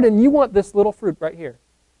garden, you want this little fruit right here.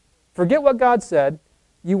 Forget what God said,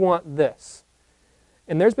 you want this.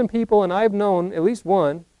 And there's been people, and I've known at least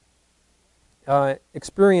one,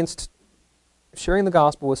 experienced sharing the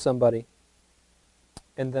gospel with somebody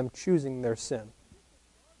and them choosing their sin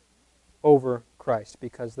over Christ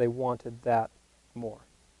because they wanted that more.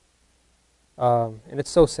 And it's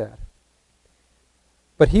so sad.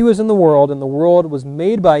 But he was in the world, and the world was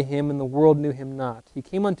made by him, and the world knew him not. He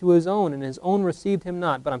came unto his own, and his own received him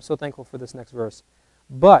not. But I'm so thankful for this next verse.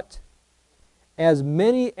 But as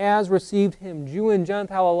many as received him, Jew and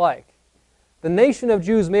Gentile alike. The nation of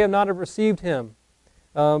Jews may have not have received him,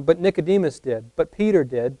 but Nicodemus did, but Peter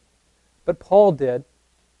did, but Paul did.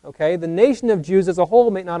 Okay, the nation of Jews as a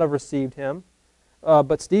whole may not have received him,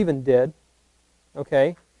 but Stephen did.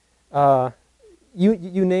 Okay,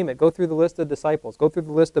 you name it. Go through the list of disciples. Go through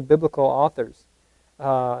the list of biblical authors.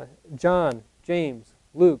 John, James,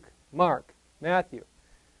 Luke, Mark, Matthew.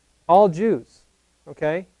 All Jews.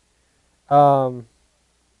 Okay? What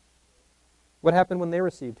happened when they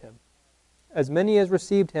received him? As many as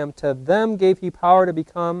received him, to them gave he power to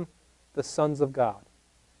become the sons of God.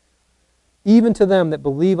 Even to them that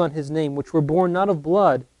believe on his name, which were born not of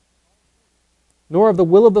blood, nor of the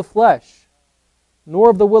will of the flesh, nor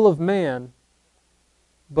of the will of man,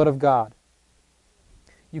 but of God.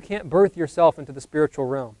 You can't birth yourself into the spiritual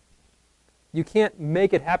realm. You can't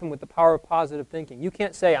make it happen with the power of positive thinking. You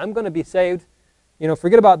can't say, I'm going to be saved.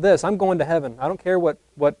 Forget about this. I'm going to heaven. I don't care what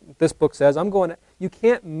this book says. You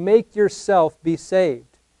can't make yourself be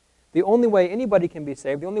saved. The only way anybody can be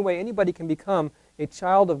saved, the only way anybody can become a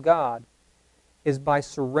child of God is by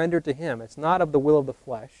surrender to Him. It's not of the will of the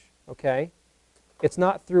flesh, okay? It's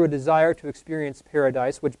not through a desire to experience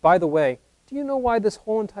paradise, which, by the way, do you know why this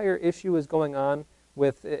whole entire issue is going on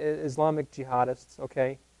with Islamic jihadists,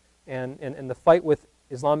 okay? And the fight with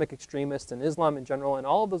Islamic extremists and Islam in general and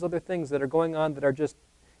all of those other things that are going on that are just,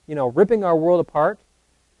 ripping our world apart?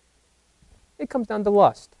 It comes down to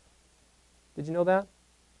lust. Did you know that?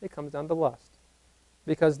 It comes down to lust.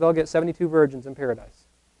 Because they'll get 72 virgins in paradise.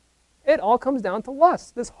 It all comes down to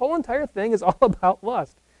lust. This whole entire thing is all about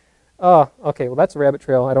lust. Okay, well that's a rabbit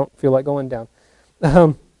trail I don't feel like going down.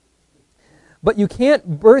 But you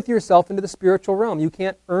can't birth yourself into the spiritual realm. You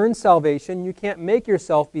can't earn salvation. You can't make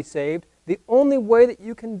yourself be saved. The only way that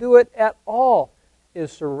you can do it at all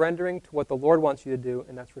is surrendering to what the Lord wants you to do,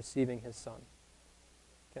 and that's receiving His Son.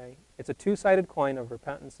 Okay? It's a two-sided coin of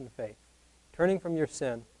repentance and faith. Turning from your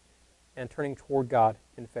sin and turning toward God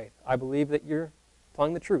in faith. I believe that you're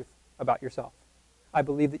telling the truth about yourself. I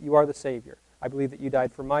believe that you are the Savior. I believe that you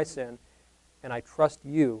died for my sin, and I trust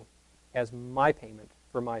you as my payment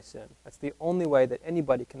for my sin. That's the only way that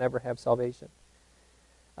anybody can ever have salvation.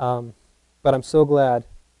 But I'm so glad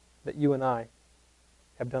that you and I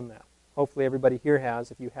have done that. Hopefully everybody here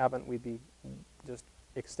has. If you haven't, we'd be just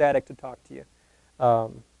ecstatic to talk to you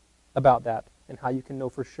about that and how you can know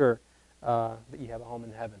for sure that you have a home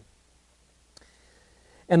in heaven.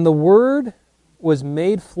 And the Word was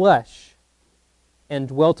made flesh and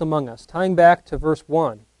dwelt among us. Tying back to verse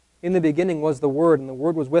 1. In the beginning was the Word, and the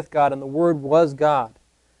Word was with God, and the Word was God.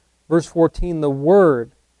 Verse 14, the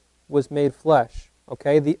Word was made flesh.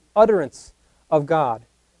 Okay, the utterance of God.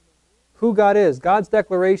 Who God is, God's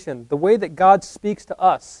declaration, the way that God speaks to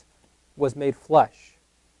us was made flesh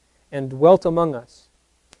and dwelt among us.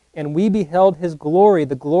 And we beheld His glory,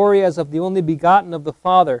 the glory as of the only begotten of the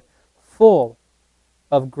Father, full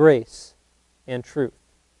of grace and truth.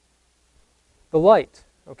 The light,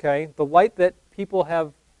 okay, the light that people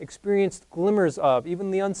have experienced glimmers of,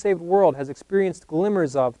 even the unsaved world has experienced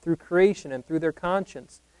glimmers of through creation and through their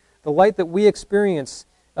conscience. The light that we experience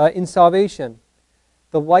in salvation,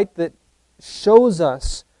 the light that shows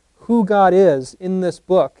us who God is in this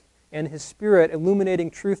book and His Spirit illuminating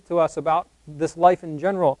truth to us about this life in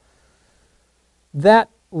general, that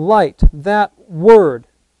light, that Word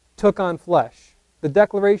took on flesh. The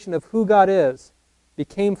declaration of who God is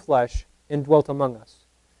became flesh and dwelt among us.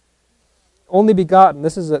 Only begotten,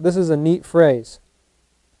 this is a neat phrase.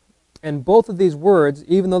 And both of these words,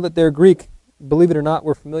 even though that they're Greek, believe it or not,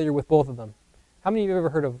 we're familiar with both of them. How many of you have ever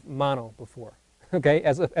heard of mono before? Okay,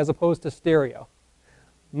 as opposed to stereo.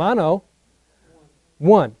 Mono,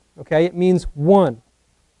 one. Okay, it means one,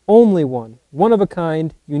 only one of a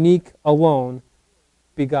kind, unique, alone,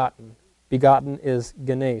 begotten. Begotten is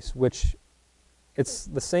genes, which it's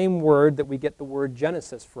the same word that we get the word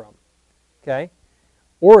Genesis from. Okay,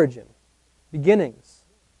 origin, beginnings.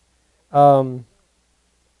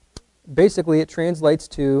 Basically, it translates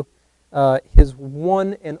to His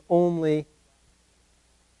one and only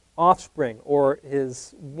offspring, or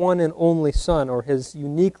His one and only Son, or His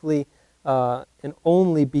uniquely and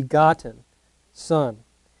only begotten Son.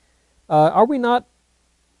 Are we not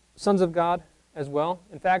sons of God as well?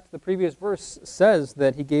 In fact, the previous verse says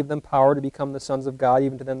that He gave them power to become the sons of God,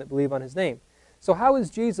 even to them that believe on His name. So how is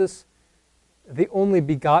Jesus the only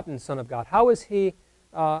begotten Son of God? How is He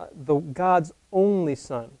God's only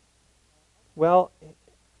Son? Well,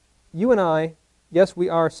 you and I, yes, we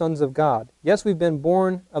are sons of God. Yes, we've been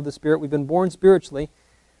born of the Spirit. We've been born spiritually,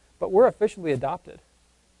 but we're officially adopted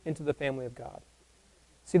into the family of God.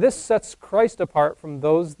 See, this sets Christ apart from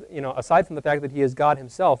those, aside from the fact that He is God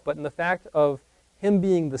Himself, but in the fact of Him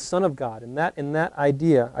being the Son of God. In that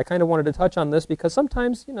idea, I kind of wanted to touch on this because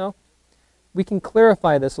sometimes, we can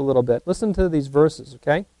clarify this a little bit. Listen to these verses,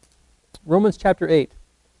 okay? Romans chapter 8.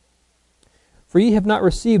 For ye have not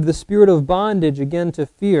received the spirit of bondage again to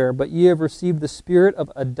fear, but ye have received the Spirit of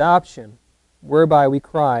adoption, whereby we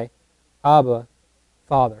cry, Abba,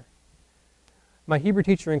 Father. My Hebrew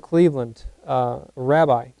teacher in Cleveland, a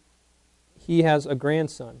rabbi, he has a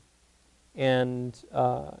grandson, and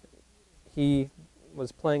he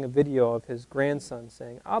was playing a video of his grandson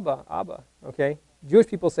saying, Abba, Abba, okay? Jewish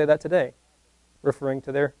people say that today, referring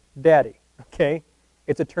to their daddy, okay?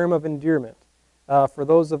 It's a term of endearment. For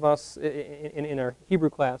those of us in our Hebrew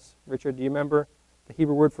class, Richard, do you remember the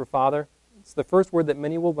Hebrew word for father? It's the first word that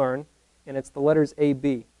many will learn, and it's the letters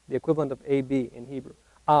A-B, the equivalent of A-B in Hebrew.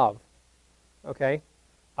 Av. Okay?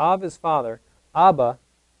 Av is father. Abba,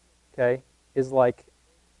 okay, is like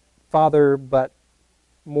father, but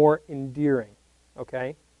more endearing.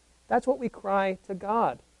 Okay? That's what we cry to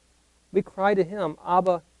God. We cry to Him,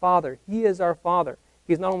 Abba, Father. He is our Father.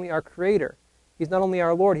 He's not only our Creator. He's not only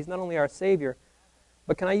our Lord. He's not only our Savior.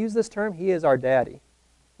 But can I use this term? He is our daddy.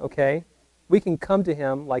 Okay? We can come to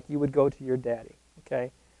Him like you would go to your daddy.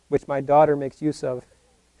 Okay? Which my daughter makes use of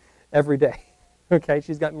every day. Okay?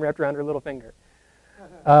 She's got me wrapped around her little finger.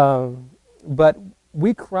 But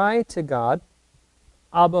we cry to God,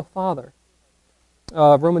 Abba, Father.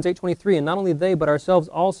 Romans 8:23, and not only they, but ourselves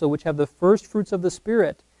also, which have the first fruits of the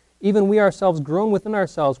Spirit, even we ourselves groan within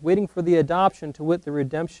ourselves, waiting for the adoption, to wit, the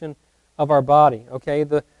redemption of our body. Okay?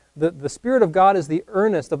 The Spirit of God is the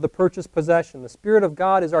earnest of the purchased possession. The Spirit of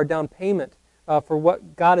God is our down payment for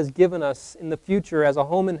what God has given us in the future as a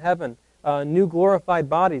home in heaven, new glorified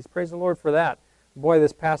bodies. Praise the Lord for that. Boy,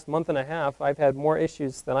 this past month and a half, I've had more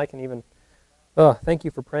issues than I can even... thank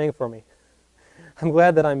you for praying for me. I'm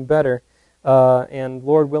glad that I'm better. And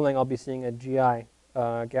Lord willing, I'll be seeing a GI,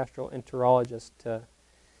 gastroenterologist, to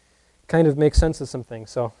kind of make sense of some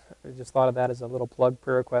things. So I just thought of that as a little plug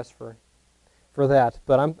prayer request for that.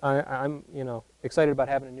 But I'm excited about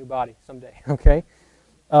having a new body someday. Okay.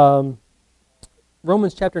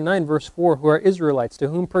 Romans chapter 9, verse 4, who are Israelites, to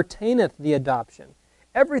whom pertaineth the adoption.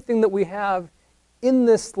 Everything that we have in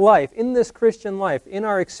this life, in this Christian life, in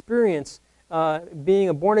our experience being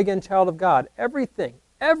a born-again child of God, everything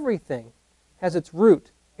has its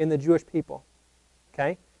root in the Jewish people.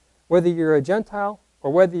 Okay? Whether you're a Gentile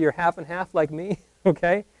or whether you're half and half like me,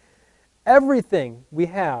 okay? Everything we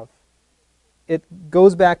have, it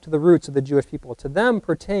goes back to the roots of the Jewish people. To them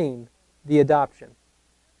pertain the adoption.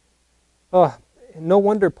 No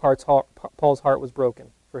wonder Paul's heart was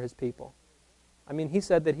broken for his people. I mean, he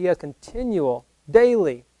said that he has continual,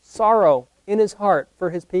 daily sorrow in his heart for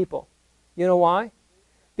his people. You know why?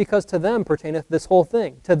 Because to them pertaineth this whole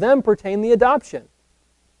thing. To them pertain the adoption.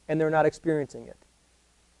 And they're not experiencing it.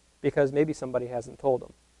 Because maybe somebody hasn't told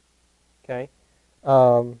them. Okay?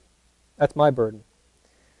 That's my burden.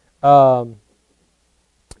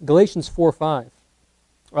 Galatians 4:5.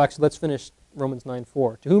 Well, actually, let's finish Romans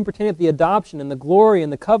 9:4. To whom pertaineth the adoption and the glory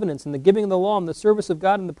and the covenants and the giving of the law and the service of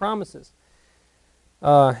God and the promises.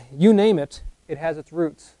 You name it, it has its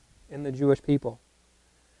roots in the Jewish people.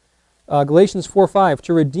 Galatians 4:5,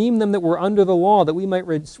 to redeem them that were under the law, that we might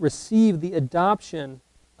receive the adoption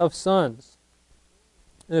of sons.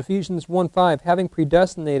 In Ephesians 1:5, having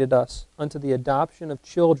predestinated us unto the adoption of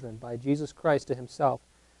children by Jesus Christ to Himself,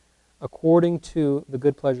 according to the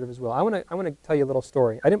good pleasure of His will. I want to tell you a little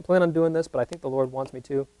story. I didn't plan on doing this, but I think the Lord wants me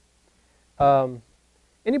to.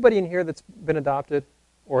 Anybody in here that's been adopted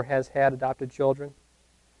or has had adopted children?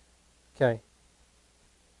 Okay.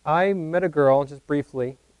 I met a girl, just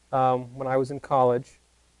briefly, when I was in college,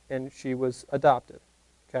 and she was adopted.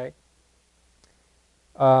 Okay.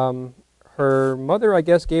 Her mother, I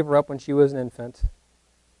guess, gave her up when she was an infant,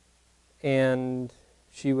 and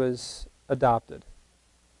she was adopted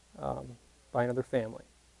by another family.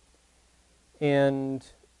 And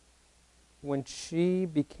when she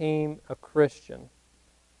became a Christian,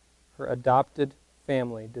 her adopted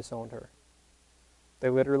family disowned her. They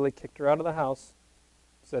literally kicked her out of the house,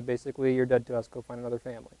 said basically, you're dead to us, go find another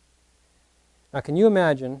family. Now, can you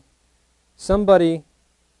imagine somebody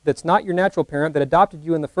that's not your natural parent, that adopted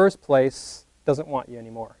you in the first place, doesn't want you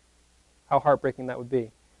anymore? How heartbreaking that would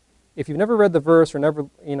be. If you've never read the verse or never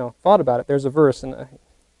thought about it, there's a verse, and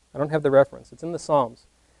I don't have the reference. It's in the Psalms.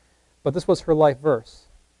 But this was her life verse.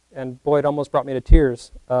 And boy, it almost brought me to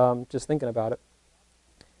tears just thinking about it.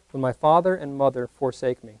 When my father and mother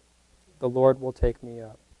forsake me, the Lord will take me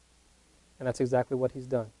up. And that's exactly what He's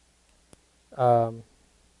done. The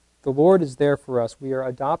Lord is there for us. We are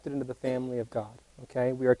adopted into the family of God.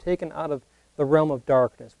 Okay? We are taken out of the realm of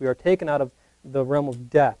darkness. We are taken out of the realm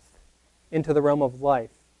of death into the realm of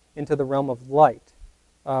life, into the realm of light,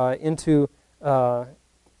 into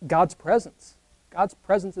God's presence. God's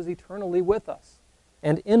presence is eternally with us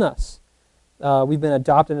and in us. We've been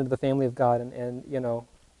adopted into the family of God, and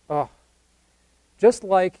just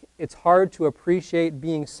like it's hard to appreciate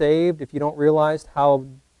being saved if you don't realize how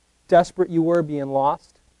desperate you were being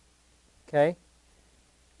lost, okay?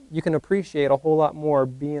 You can appreciate a whole lot more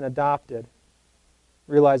being adopted,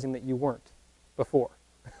 realizing that you weren't before,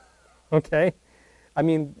 okay? I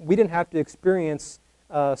mean, we didn't have to experience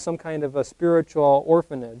some kind of a spiritual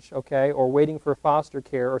orphanage, okay, or waiting for foster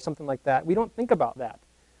care or something like that. We don't think about that.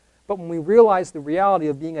 But when we realize the reality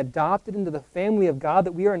of being adopted into the family of God,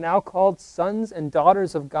 that we are now called sons and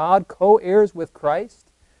daughters of God, co-heirs with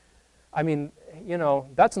Christ, I mean, you know,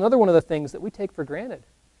 that's another one of the things that we take for granted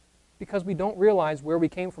because we don't realize where we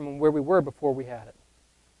came from and where we were before we had it.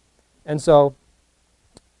 And so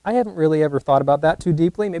I haven't really ever thought about that too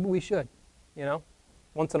deeply. Maybe we should, you know,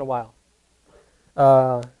 once in a while.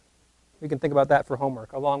 We can think about that for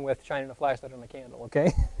homework, along with shining a flashlight on a candle,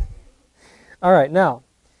 okay? All right, now,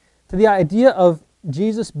 to the idea of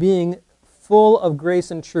Jesus being full of grace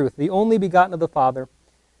and truth, the only begotten of the Father,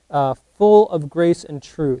 full of grace and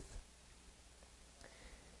truth.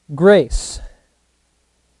 Grace.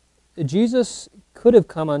 Jesus could have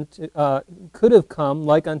come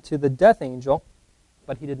like unto the death angel,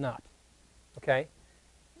 but he did not. Okay?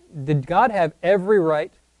 Did God have every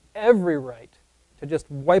right to just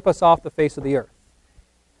wipe us off the face of the earth?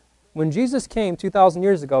 When Jesus came 2,000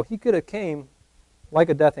 years ago, he could have came like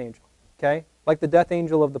a death angel. Okay? Like the death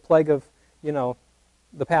angel of the plague of, you know,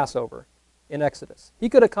 the Passover in Exodus. He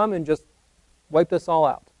could have come and just wiped us all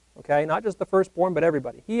out. Okay? Not just the firstborn, but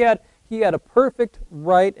everybody. He had a perfect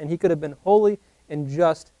right, and he could have been holy and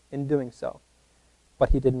just in doing so. But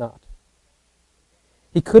he did not.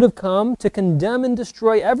 He could have come to condemn and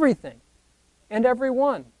destroy everything and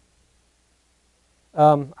everyone.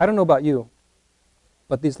 I don't know about you,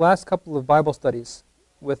 but these last couple of Bible studies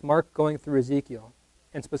with Mark going through Ezekiel,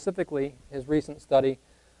 and specifically his recent study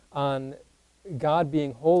on God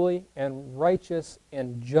being holy and righteous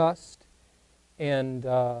and just and,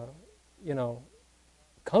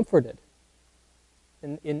 comforted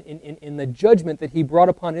in the judgment that he brought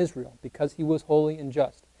upon Israel because he was holy and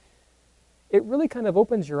just. It really kind of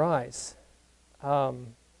opens your eyes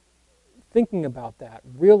thinking about that,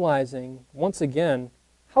 realizing once again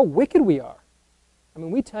how wicked we are. I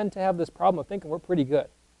mean, we tend to have this problem of thinking we're pretty good,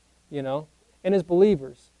 you know. And as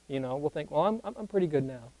believers, you know, we'll think, well, I'm pretty good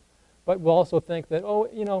now. But we'll also think that, oh,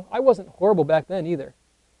 you know, I wasn't horrible back then either.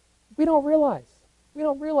 We don't realize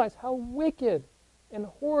how wicked and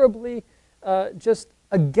horribly just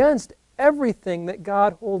against everything that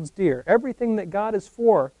God holds dear, everything that God is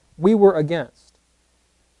for, we were against.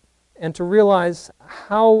 And to realize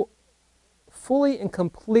how fully and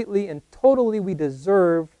completely and totally we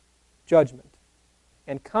deserve judgment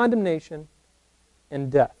and condemnation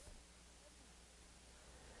and death.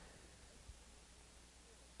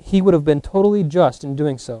 He would have been totally just in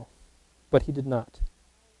doing so, but he did not.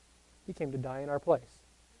 He came to die in our place.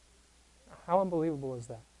 How unbelievable is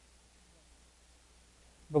that?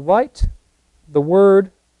 The light, the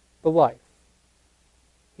Word, the life.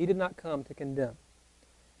 He did not come to condemn.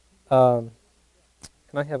 Can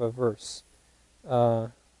I have a verse?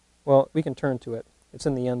 Well, we can turn to it. It's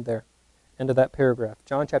in the end there, end of that paragraph.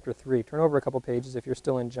 John chapter 3. Turn over a couple pages if you're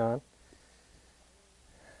still in John.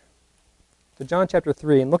 To John chapter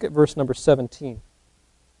 3, and look at verse number 17.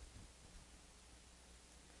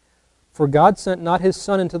 For God sent not his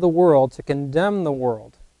Son into the world to condemn the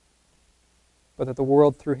world, but that the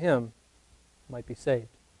world through him might be saved.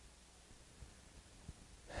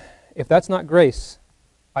 If that's not grace,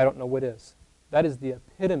 I don't know what is. That is the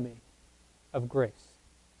epitome of grace.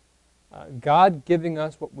 God giving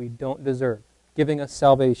us what we don't deserve, giving us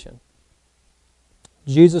salvation.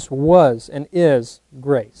 Jesus was and is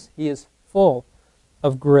grace. He is full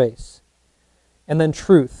of grace. And then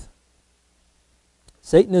truth.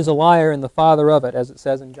 Satan is a liar and the father of it, as it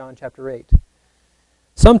says in John chapter 8.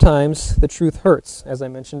 Sometimes the truth hurts, as I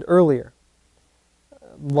mentioned earlier.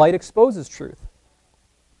 Light exposes truth.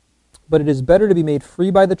 But it is better to be made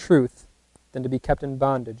free by the truth than to be kept in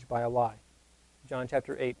bondage by a lie. John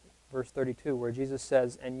chapter 8, verse 32, where Jesus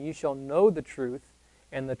says, "And ye shall know the truth,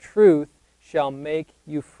 and the truth shall make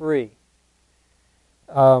you free."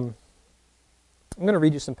 I'm going to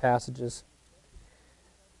read you some passages.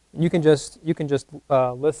 You can just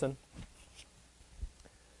listen.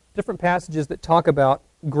 Different passages that talk about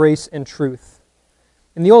grace and truth.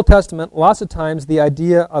 In the Old Testament, lots of times the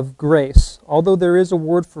idea of grace, although there is a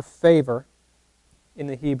word for favor in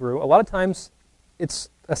the Hebrew, a lot of times it's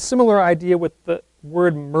a similar idea with the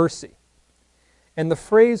word mercy. And the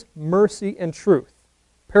phrase mercy and truth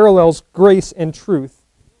parallels grace and truth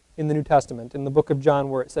in the New Testament, in the book of John,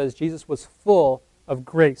 where it says Jesus was full of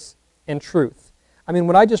grace and truth. I mean,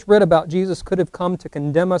 what I just read about Jesus could have come to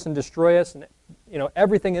condemn us and destroy us and, you know,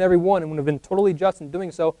 everything and everyone, and would have been totally just in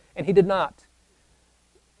doing so, and he did not.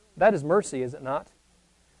 That is mercy, is it not?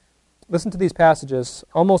 Listen to these passages.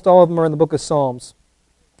 Almost all of them are in the book of Psalms.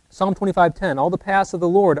 Psalm 25:10, "All the paths of the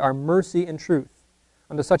Lord are mercy and truth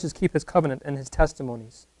unto such as keep his covenant and his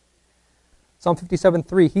testimonies. Psalm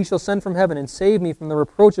 57:3, he shall send from heaven and save me from the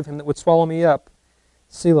reproach of him that would swallow me up.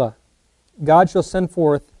 Selah. God shall send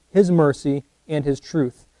forth his mercy and his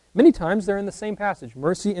truth. Many times they're in the same passage,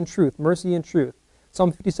 mercy and truth, mercy and truth.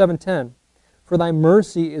 Psalm 57:10, for thy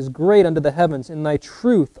mercy is great unto the heavens, and thy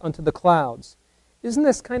truth unto the clouds. Isn't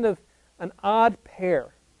this kind of an odd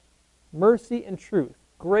pair? Mercy and truth,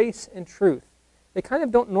 grace and truth. They kind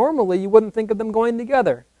of don't normally, you wouldn't think of them going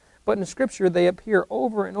together. But in Scripture they appear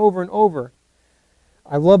over and over and over.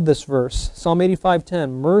 I love this verse, Psalm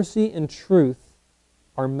 85:10, mercy and truth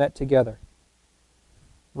are met together.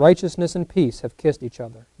 Righteousness and peace have kissed each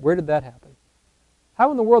other. Where did that happen?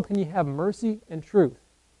 How in the world can you have mercy and truth?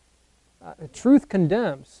 Truth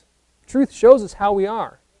condemns. Truth shows us how we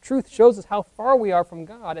are. Truth shows us how far we are from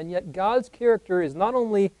God, and yet God's character is not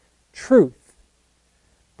only truth,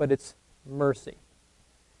 but it's mercy.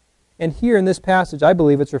 And here in this passage, I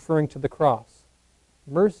believe it's referring to the cross.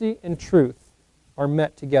 Mercy and truth are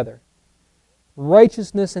met together.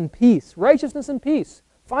 Righteousness and peace. Righteousness and peace.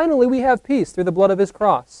 Finally, we have peace through the blood of his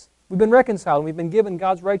cross. We've been reconciled and we've been given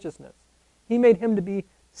God's righteousness. He made him to be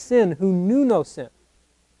sin who knew no sin.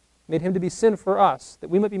 Made him to be sin for us, that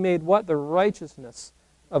we might be made what? The righteousness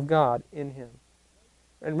of God in him.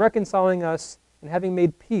 And reconciling us and having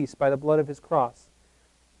made peace by the blood of his cross.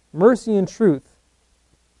 Mercy and truth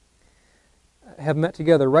have met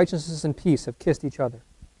together. Righteousness and peace have kissed each other.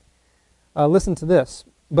 Listen to this.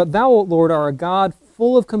 But thou, O Lord, art a God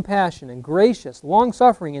full of compassion and gracious,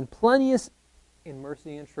 long-suffering, and plenteous in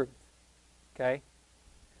mercy and truth. Okay?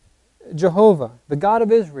 Jehovah, the God of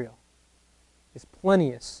Israel, is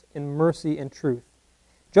plenteous in mercy and truth.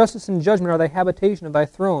 Justice and judgment are thy habitation of thy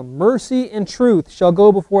throne. Mercy and truth shall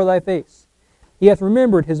go before thy face. He hath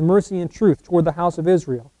remembered his mercy and truth toward the house of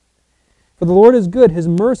Israel. For the Lord is good, his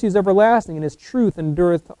mercy is everlasting, and his truth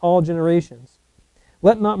endureth to all generations.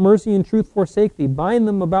 Let not mercy and truth forsake thee. Bind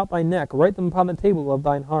them about thy neck. Write them upon the table of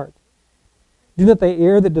thine heart. Do not they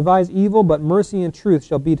err that devise evil, but mercy and truth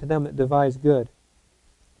shall be to them that devise good.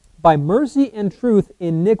 By mercy and truth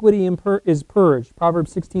iniquity is purged.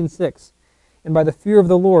 Proverbs 16:6. And by the fear of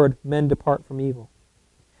the Lord men depart from evil.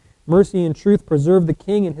 Mercy and truth preserve the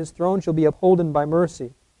king, and his throne shall be upholden by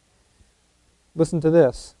mercy. Listen to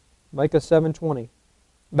this. Micah 7:20.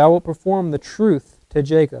 Thou wilt perform the truth to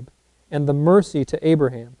Jacob, and the mercy to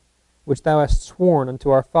Abraham, which thou hast sworn unto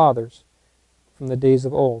our fathers from the days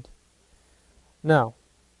of old. Now,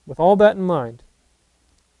 with all that in mind,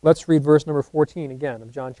 let's read verse number 14 again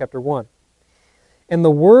of John chapter 1. And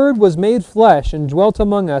the Word was made flesh and dwelt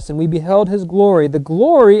among us, and we beheld his glory, the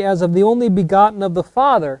glory as of the only begotten of the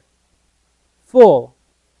Father, full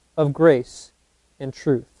of grace and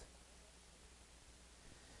truth.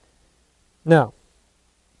 Now,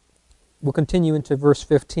 we'll continue into verse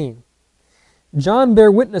 15. John bare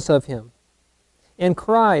witness of him, and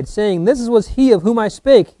cried, saying, This was he of whom I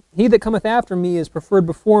spake. He that cometh after me is preferred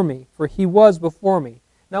before me, for he was before me.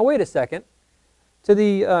 Now wait a second. To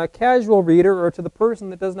the casual reader, or to the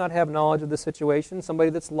person that does not have knowledge of the situation, somebody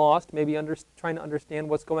that's lost, maybe trying to understand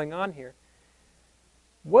what's going on here,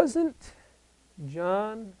 wasn't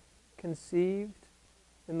John conceived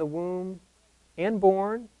in the womb and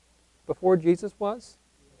born before Jesus was?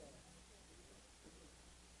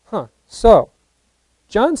 So,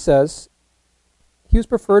 John says, he was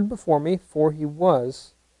preferred before me, for he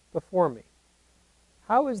was before me.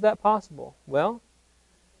 How is that possible? Well,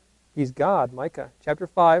 he's God. Micah chapter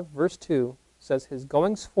 5, verse 2 says, His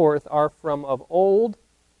goings forth are from of old,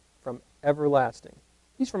 from everlasting.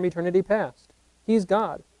 He's from eternity past. He's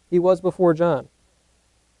God. He was before John.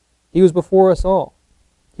 He was before us all.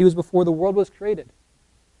 He was before the world was created.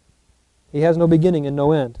 He has no beginning and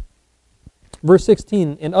no end. Verse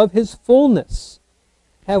 16, And of his fullness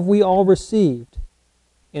have we all received,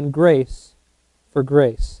 in grace for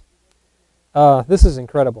grace. This is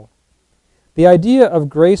incredible. The idea of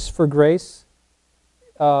grace for grace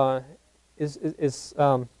is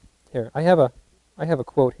here. I have a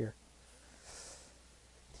quote here.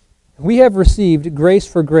 We have received grace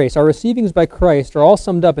for grace. Our receivings by Christ are all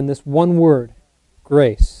summed up in this one word,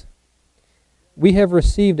 grace. We have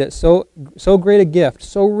received it, so great a gift,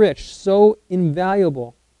 so rich, so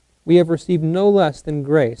invaluable. We have received no less than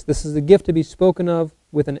grace. This is a gift to be spoken of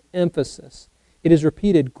with an emphasis. It is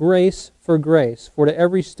repeated, grace for grace. For to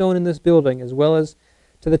every stone in this building, as well as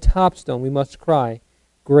to the top stone, we must cry,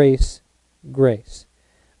 grace, grace.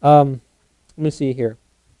 Let me see here.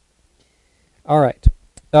 All right.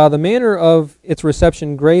 The manner of its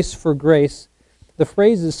reception, grace for grace, the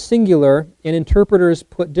phrase is singular, and interpreters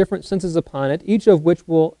put different senses upon it, each of which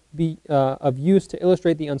will be of use to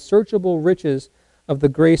illustrate the unsearchable riches of the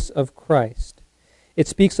grace of Christ. It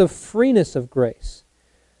speaks of freeness of grace.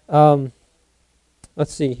 Let's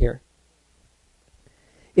see here.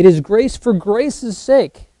 It is grace for grace's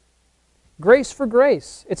sake. Grace for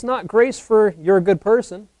grace. It's not grace for you're a good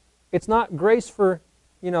person. It's not grace for,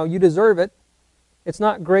 you deserve it. It's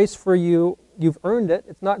not grace for you've earned it.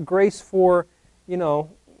 It's not grace for,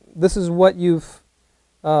 this is what you've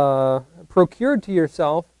procured to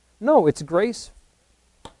yourself. No, it's grace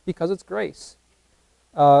because it's grace.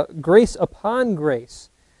 Grace upon grace.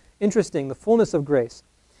 Interesting, the fullness of grace.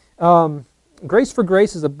 Grace for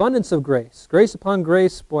grace is abundance of grace. Grace upon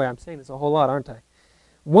grace, boy, I'm saying this a whole lot, aren't I?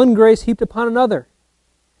 One grace heaped upon another.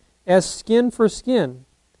 As skin for skin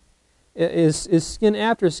is skin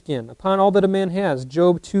after skin, upon all that a man has.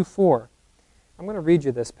 Job 2:4. I'm going to read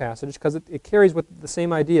you this passage because it carries with the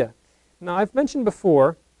same idea. Now, I've mentioned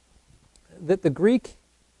before that the Greek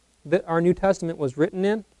that our New Testament was written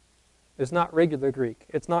in is not regular Greek.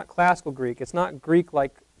 It's not classical Greek. It's not Greek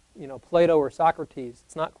like, Plato or Socrates.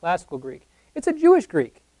 It's not classical Greek. It's a Jewish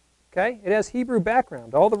Greek. Okay? It has Hebrew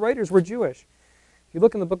background. All the writers were Jewish. If you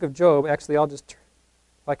look in the book of Job, actually I'll just,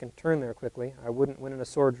 if I can turn there quickly, I wouldn't win in a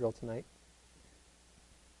sword drill tonight.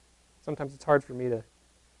 Sometimes it's hard for me to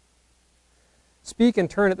speak and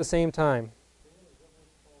turn at the same time.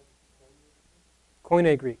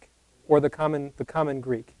 Koine Greek, or the common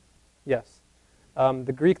Greek. Yes.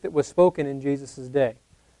 The Greek that was spoken in Jesus' day.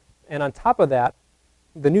 And on top of that,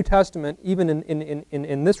 the New Testament, even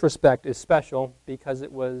in this respect, is special because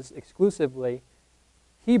it was exclusively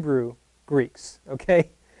Hebrew Greeks,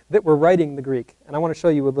 okay, that were writing the Greek. And I want to show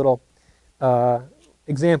you a little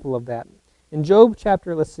example of that. In Job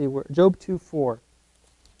chapter, Job 2:4,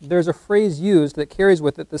 there's a phrase used that carries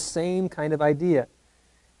with it the same kind of idea.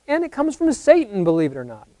 And it comes from Satan, believe it or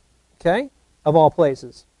not, okay, of all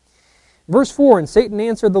places. Verse 4, and Satan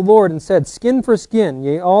answered the Lord and said, skin for skin,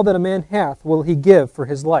 yea, all that a man hath will he give for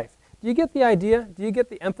his life. Do you get the idea? Do you get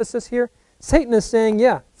the emphasis here? Satan is saying,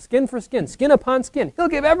 yeah, skin for skin, skin upon skin. He'll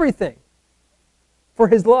give everything for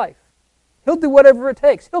his life. He'll do whatever it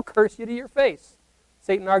takes. He'll curse you to your face.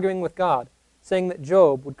 Satan arguing with God, saying that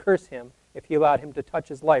Job would curse him if he allowed him to touch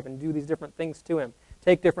his life and do these different things to him,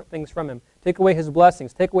 take different things from him, take away his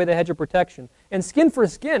blessings, take away the hedge of protection. And skin for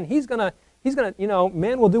skin, he's going to,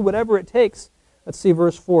 man will do whatever it takes. Let's see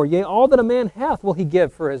verse 4. Yea, all that a man hath will he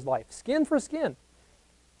give for his life. Skin for skin.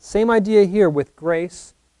 Same idea here with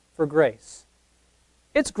grace for grace.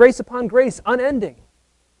 It's grace upon grace, unending.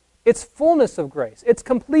 It's fullness of grace. It's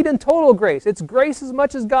complete and total grace. It's grace as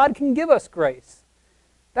much as God can give us grace.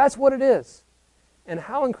 That's what it is. And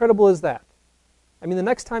how incredible is that? I mean, the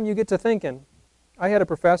next time you get to thinking, I had a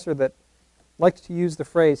professor that liked to use the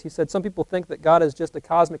phrase, he said, some people think that God is just a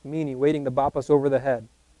cosmic meanie waiting to bop us over the head,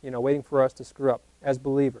 waiting for us to screw up as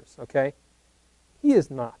believers, okay? He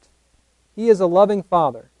is not. He is a loving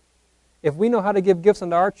Father. If we know how to give gifts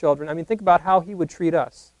unto our children, I mean, think about how He would treat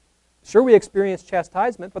us. Sure, we experience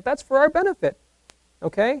chastisement, but that's for our benefit,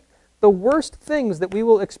 okay? The worst things that we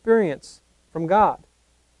will experience from God,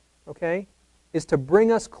 okay, is to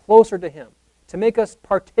bring us closer to Him, to make us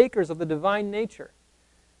partakers of the divine nature.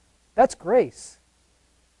 That's grace.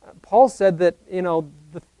 Paul said that,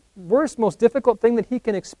 the worst, most difficult thing that he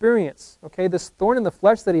can experience, okay, this thorn in the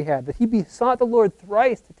flesh that he had, that he besought the Lord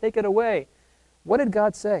thrice to take it away. What did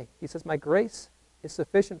God say? He says, my grace is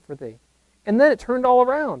sufficient for thee. And then it turned all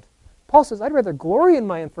around. Paul says, I'd rather glory in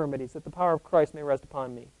my infirmities that the power of Christ may rest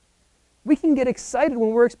upon me. We can get excited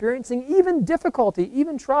when we're experiencing even difficulty,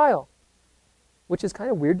 even trial, which is kind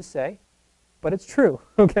of weird to say, but it's true,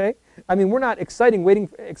 okay? I mean, we're not excited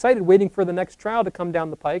waiting for the next trial to come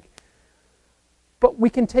down the pike, but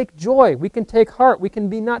we can take joy, we can take heart, we can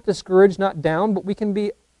be not discouraged, not down, but we can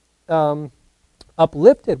be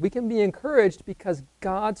uplifted, we can be encouraged because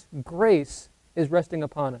God's grace is resting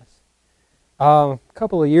upon us. A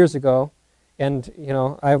couple of years ago, and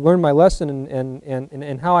I've learned my lesson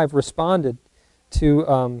in how I've responded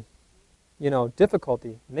to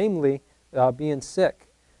difficulty, namely being sick.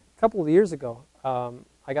 A couple of years ago,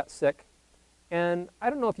 I got sick, and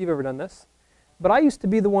I don't know if you've ever done this, but I used to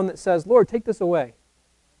be the one that says, Lord, take this away.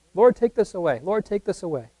 Lord, take this away. Lord, take this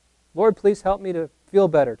away. Lord, please help me to feel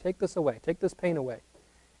better. Take this away. Take this pain away.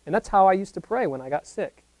 And that's how I used to pray when I got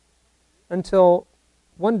sick. Until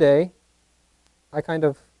one day, I kind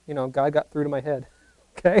of, God got through to my head,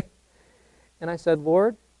 okay? And I said,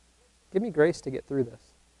 Lord, give me grace to get through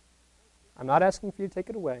this. I'm not asking for you to take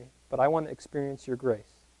it away, but I want to experience your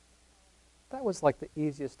grace. That was like the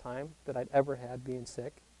easiest time that I'd ever had being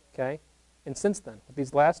sick, okay? And since then, with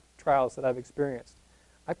these last trials that I've experienced,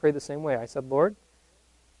 I prayed the same way. I said, Lord,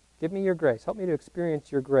 give me your grace. Help me to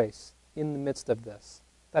experience your grace. in the midst of this.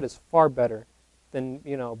 That is far better than,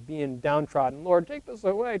 being downtrodden. Lord, take this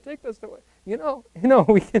away, take this away.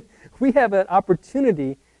 We have an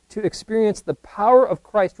opportunity to experience the power of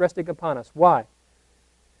Christ resting upon us. Why?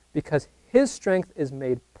 Because His strength is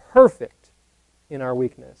made perfect in our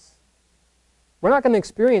weakness. We're not going to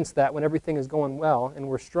experience that when everything is going well and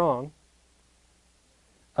we're strong.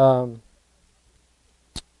 Okay,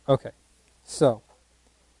 so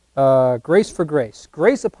grace for grace,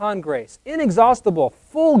 grace upon grace, inexhaustible,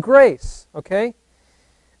 full grace. Okay,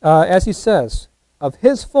 as he says, of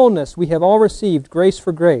His fullness we have all received grace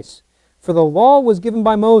for grace. For the law was given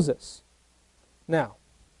by Moses. Now,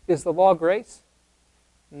 is the law grace?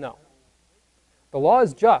 No. The law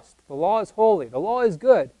is just. The law is holy. The law is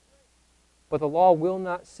good. But the law will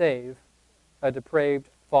not save a depraved,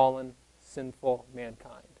 fallen, sinful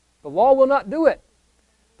mankind. The law will not do it.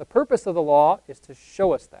 The purpose of the law is to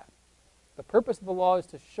show us that. The purpose of the law is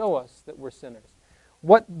to show us that we're sinners.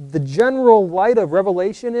 What the general light of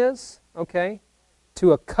revelation is, okay,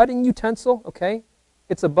 to a cutting utensil, okay,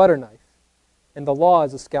 it's a butter knife. And the law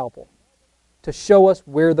is a scalpel to show us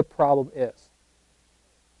where the problem is.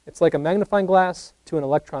 It's like a magnifying glass to an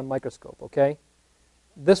electron microscope, okay?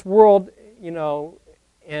 This world,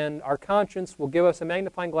 and our conscience will give us a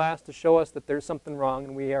magnifying glass to show us that there's something wrong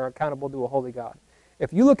and we are accountable to a holy God.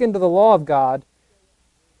 If you look into the law of God,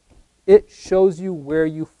 it shows you where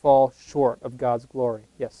you fall short of God's glory.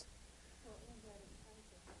 Yes?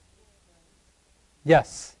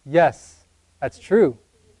 Yes, that's true.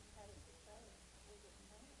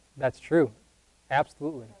 That's true.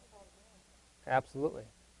 Absolutely. Absolutely.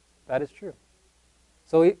 That is true.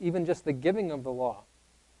 So even just the giving of the law,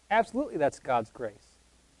 absolutely that's God's grace.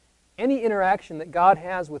 Any interaction that God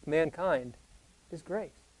has with mankind is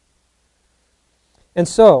grace. And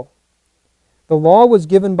so, the law was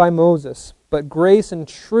given by Moses, but grace and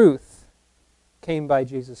truth came by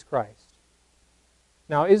Jesus Christ.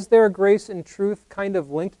 Now, is there grace and truth kind of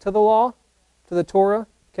linked to the law, to the Torah?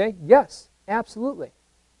 Okay, yes, absolutely.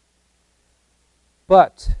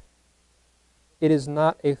 But it is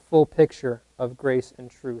not a full picture of grace and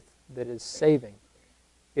truth that is saving.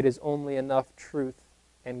 It is only enough truth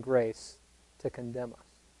and grace to condemn us.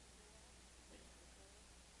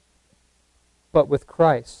 But with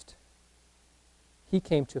Christ, He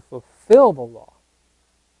came to fulfill the law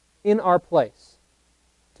in our place,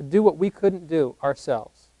 to do what we couldn't do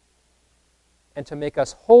ourselves, and to make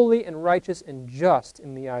us holy and righteous and just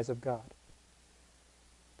in the eyes of God.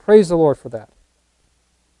 Praise the Lord for that.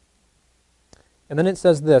 And then it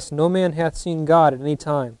says this, no man hath seen God at any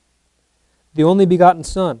time. The only begotten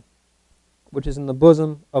Son, which is in the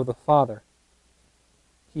bosom of the Father,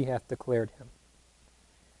 He hath declared Him.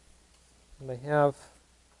 And I have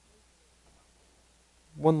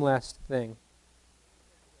one last thing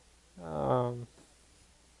that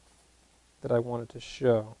I wanted to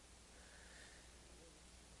show.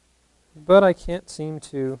 But I can't seem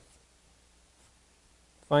to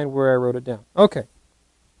find where I wrote it down. Okay.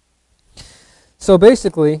 So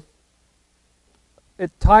basically,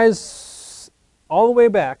 it ties all the way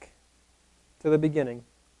back to the beginning,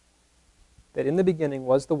 that in the beginning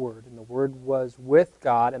was the Word, and the Word was with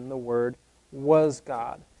God, and the Word was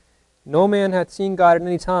God. No man hath seen God at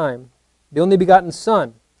any time. The only begotten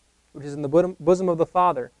Son, which is in the bosom of the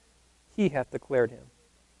Father, He hath declared Him.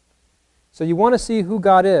 So you want to see who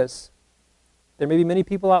God is. There may be many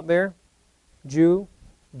people out there, Jew,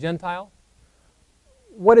 Gentile.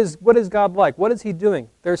 What is God like? What is He doing?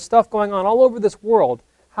 There's stuff going on all over this world.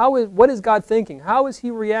 What is God thinking? How is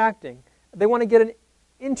He reacting? They want to get an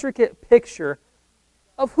intricate picture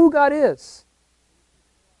of who God is.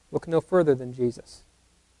 Look no further than Jesus.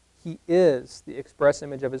 He is the express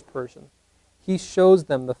image of His person. He shows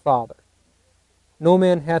them the Father. No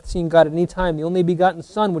man hath seen God at any time. The only begotten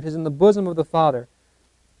Son, which is in the bosom of the Father,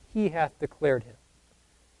 He hath declared Him.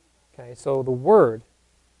 Okay, so the Word,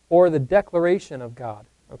 or the declaration of God,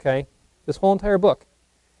 okay? This whole entire book,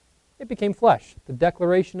 it became flesh, the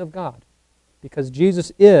declaration of God, because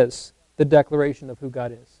Jesus is the declaration of who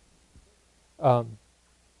God is.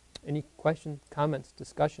 Any questions, comments,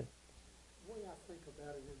 discussion? The way I think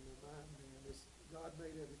about it in my mind, man, is God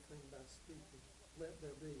made everything by speaking. Let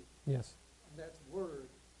there be. Yes. And that's word.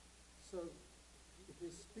 So if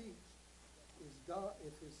His speech is God,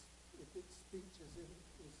 if His speech is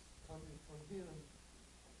coming from Him,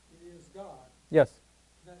 it is God. Yes.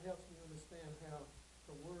 That helps me understand how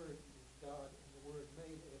the Word is God and the Word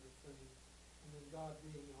made everything. And then God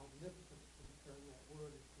being omnipotent can turn that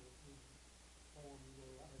Word into a human form,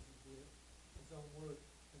 as He did His own Word.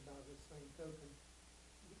 And by the same token,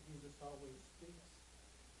 Jesus always speaks.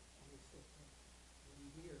 And he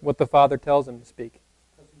hears. What the Father tells him to speak.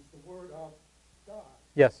 Because he's the Word of God.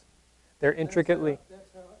 Yes. They're intricately...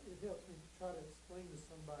 That's how it helps me to try to explain to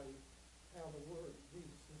somebody how the Word,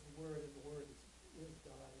 Jesus is the Word, and the Word is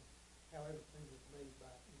God, and how everything is made by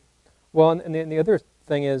him. Well, and the other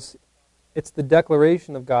thing is, it's the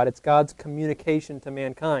declaration of God. It's God's communication to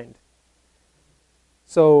mankind.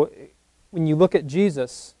 So, when you look at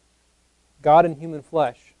Jesus, God in human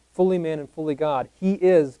flesh, fully man and fully God, He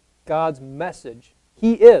is God's message.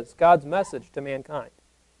 He is God's message to mankind.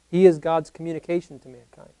 He is God's communication to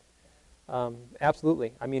mankind.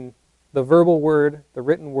 Absolutely. I mean, the verbal word, the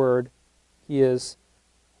written word, He is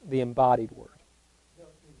the embodied word. It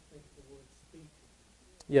helps me to think of the word speak.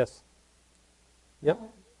 Yes. Yep.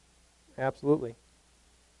 Absolutely.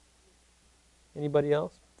 Anybody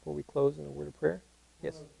else before we close in a word of prayer?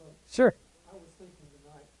 Yes. Sure. I was thinking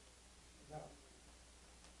tonight about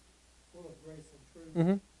full of grace and truth.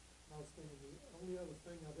 Mm-hmm. I was thinking the only other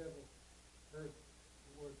thing I've ever heard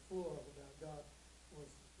the word full of about God was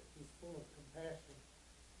that He's full of compassion.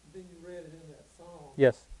 And then you read it in that song.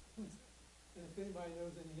 Yes. And if anybody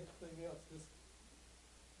knows anything else, just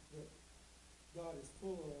that God is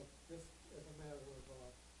full of, just as a matter of, I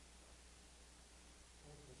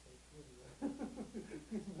don't want to say trivia.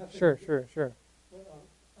 Sure. But,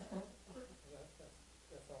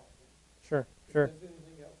 that's all. Sure. If there's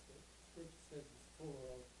anything else that Scripture says is full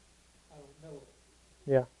of, I don't know it.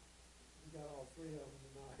 Yeah. We got all three of them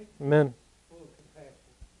tonight. Amen. Full of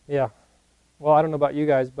compassion. Yeah. Well, I don't know about you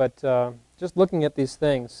guys, but just looking at these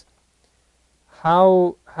things,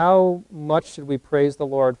 how much should we praise the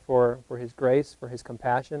Lord for His grace, for His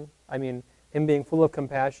compassion? I mean, Him being full of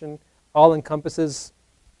compassion all encompasses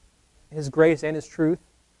His grace and His truth,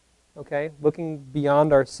 okay? Looking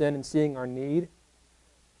beyond our sin and seeing our need,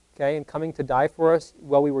 okay? And coming to die for us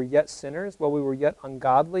while we were yet sinners, while we were yet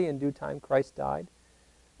ungodly. In due time, Christ died.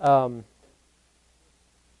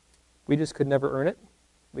 We just could never earn it.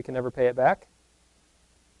 We can never pay it back.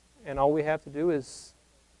 And all we have to do is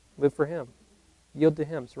live for Him, yield to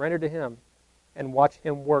Him, surrender to Him, and watch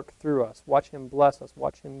Him work through us, watch Him bless us,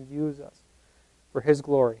 watch Him use us for His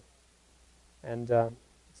glory. And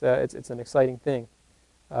it's an exciting thing.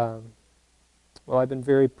 Well, I've been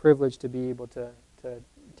very privileged to be able to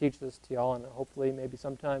teach this to y'all, and hopefully maybe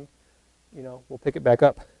sometime, we'll pick it back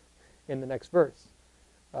up in the next verse.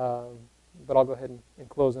 But I'll go ahead and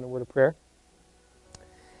close in a word of prayer.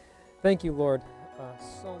 Thank you, Lord,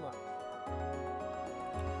 so much.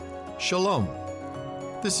 Shalom.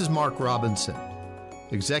 This is Mark Robinson,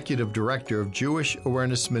 Executive Director of Jewish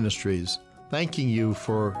Awareness Ministries, thanking you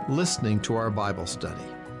for listening to our Bible study.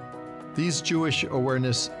 These Jewish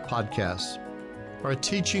Awareness podcasts are a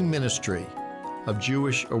teaching ministry of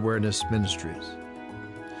Jewish Awareness Ministries.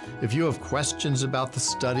 If you have questions about the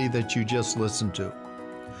study that you just listened to,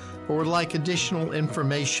 or would like additional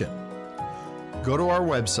information, go to our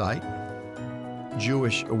website,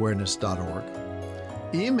 jewishawareness.org.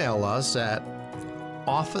 Email us at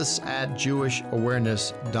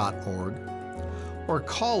office@jewishawareness.org, or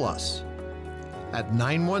call us at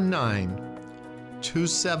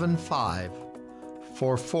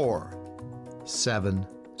 919-275-4477.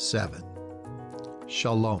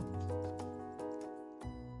 Shalom.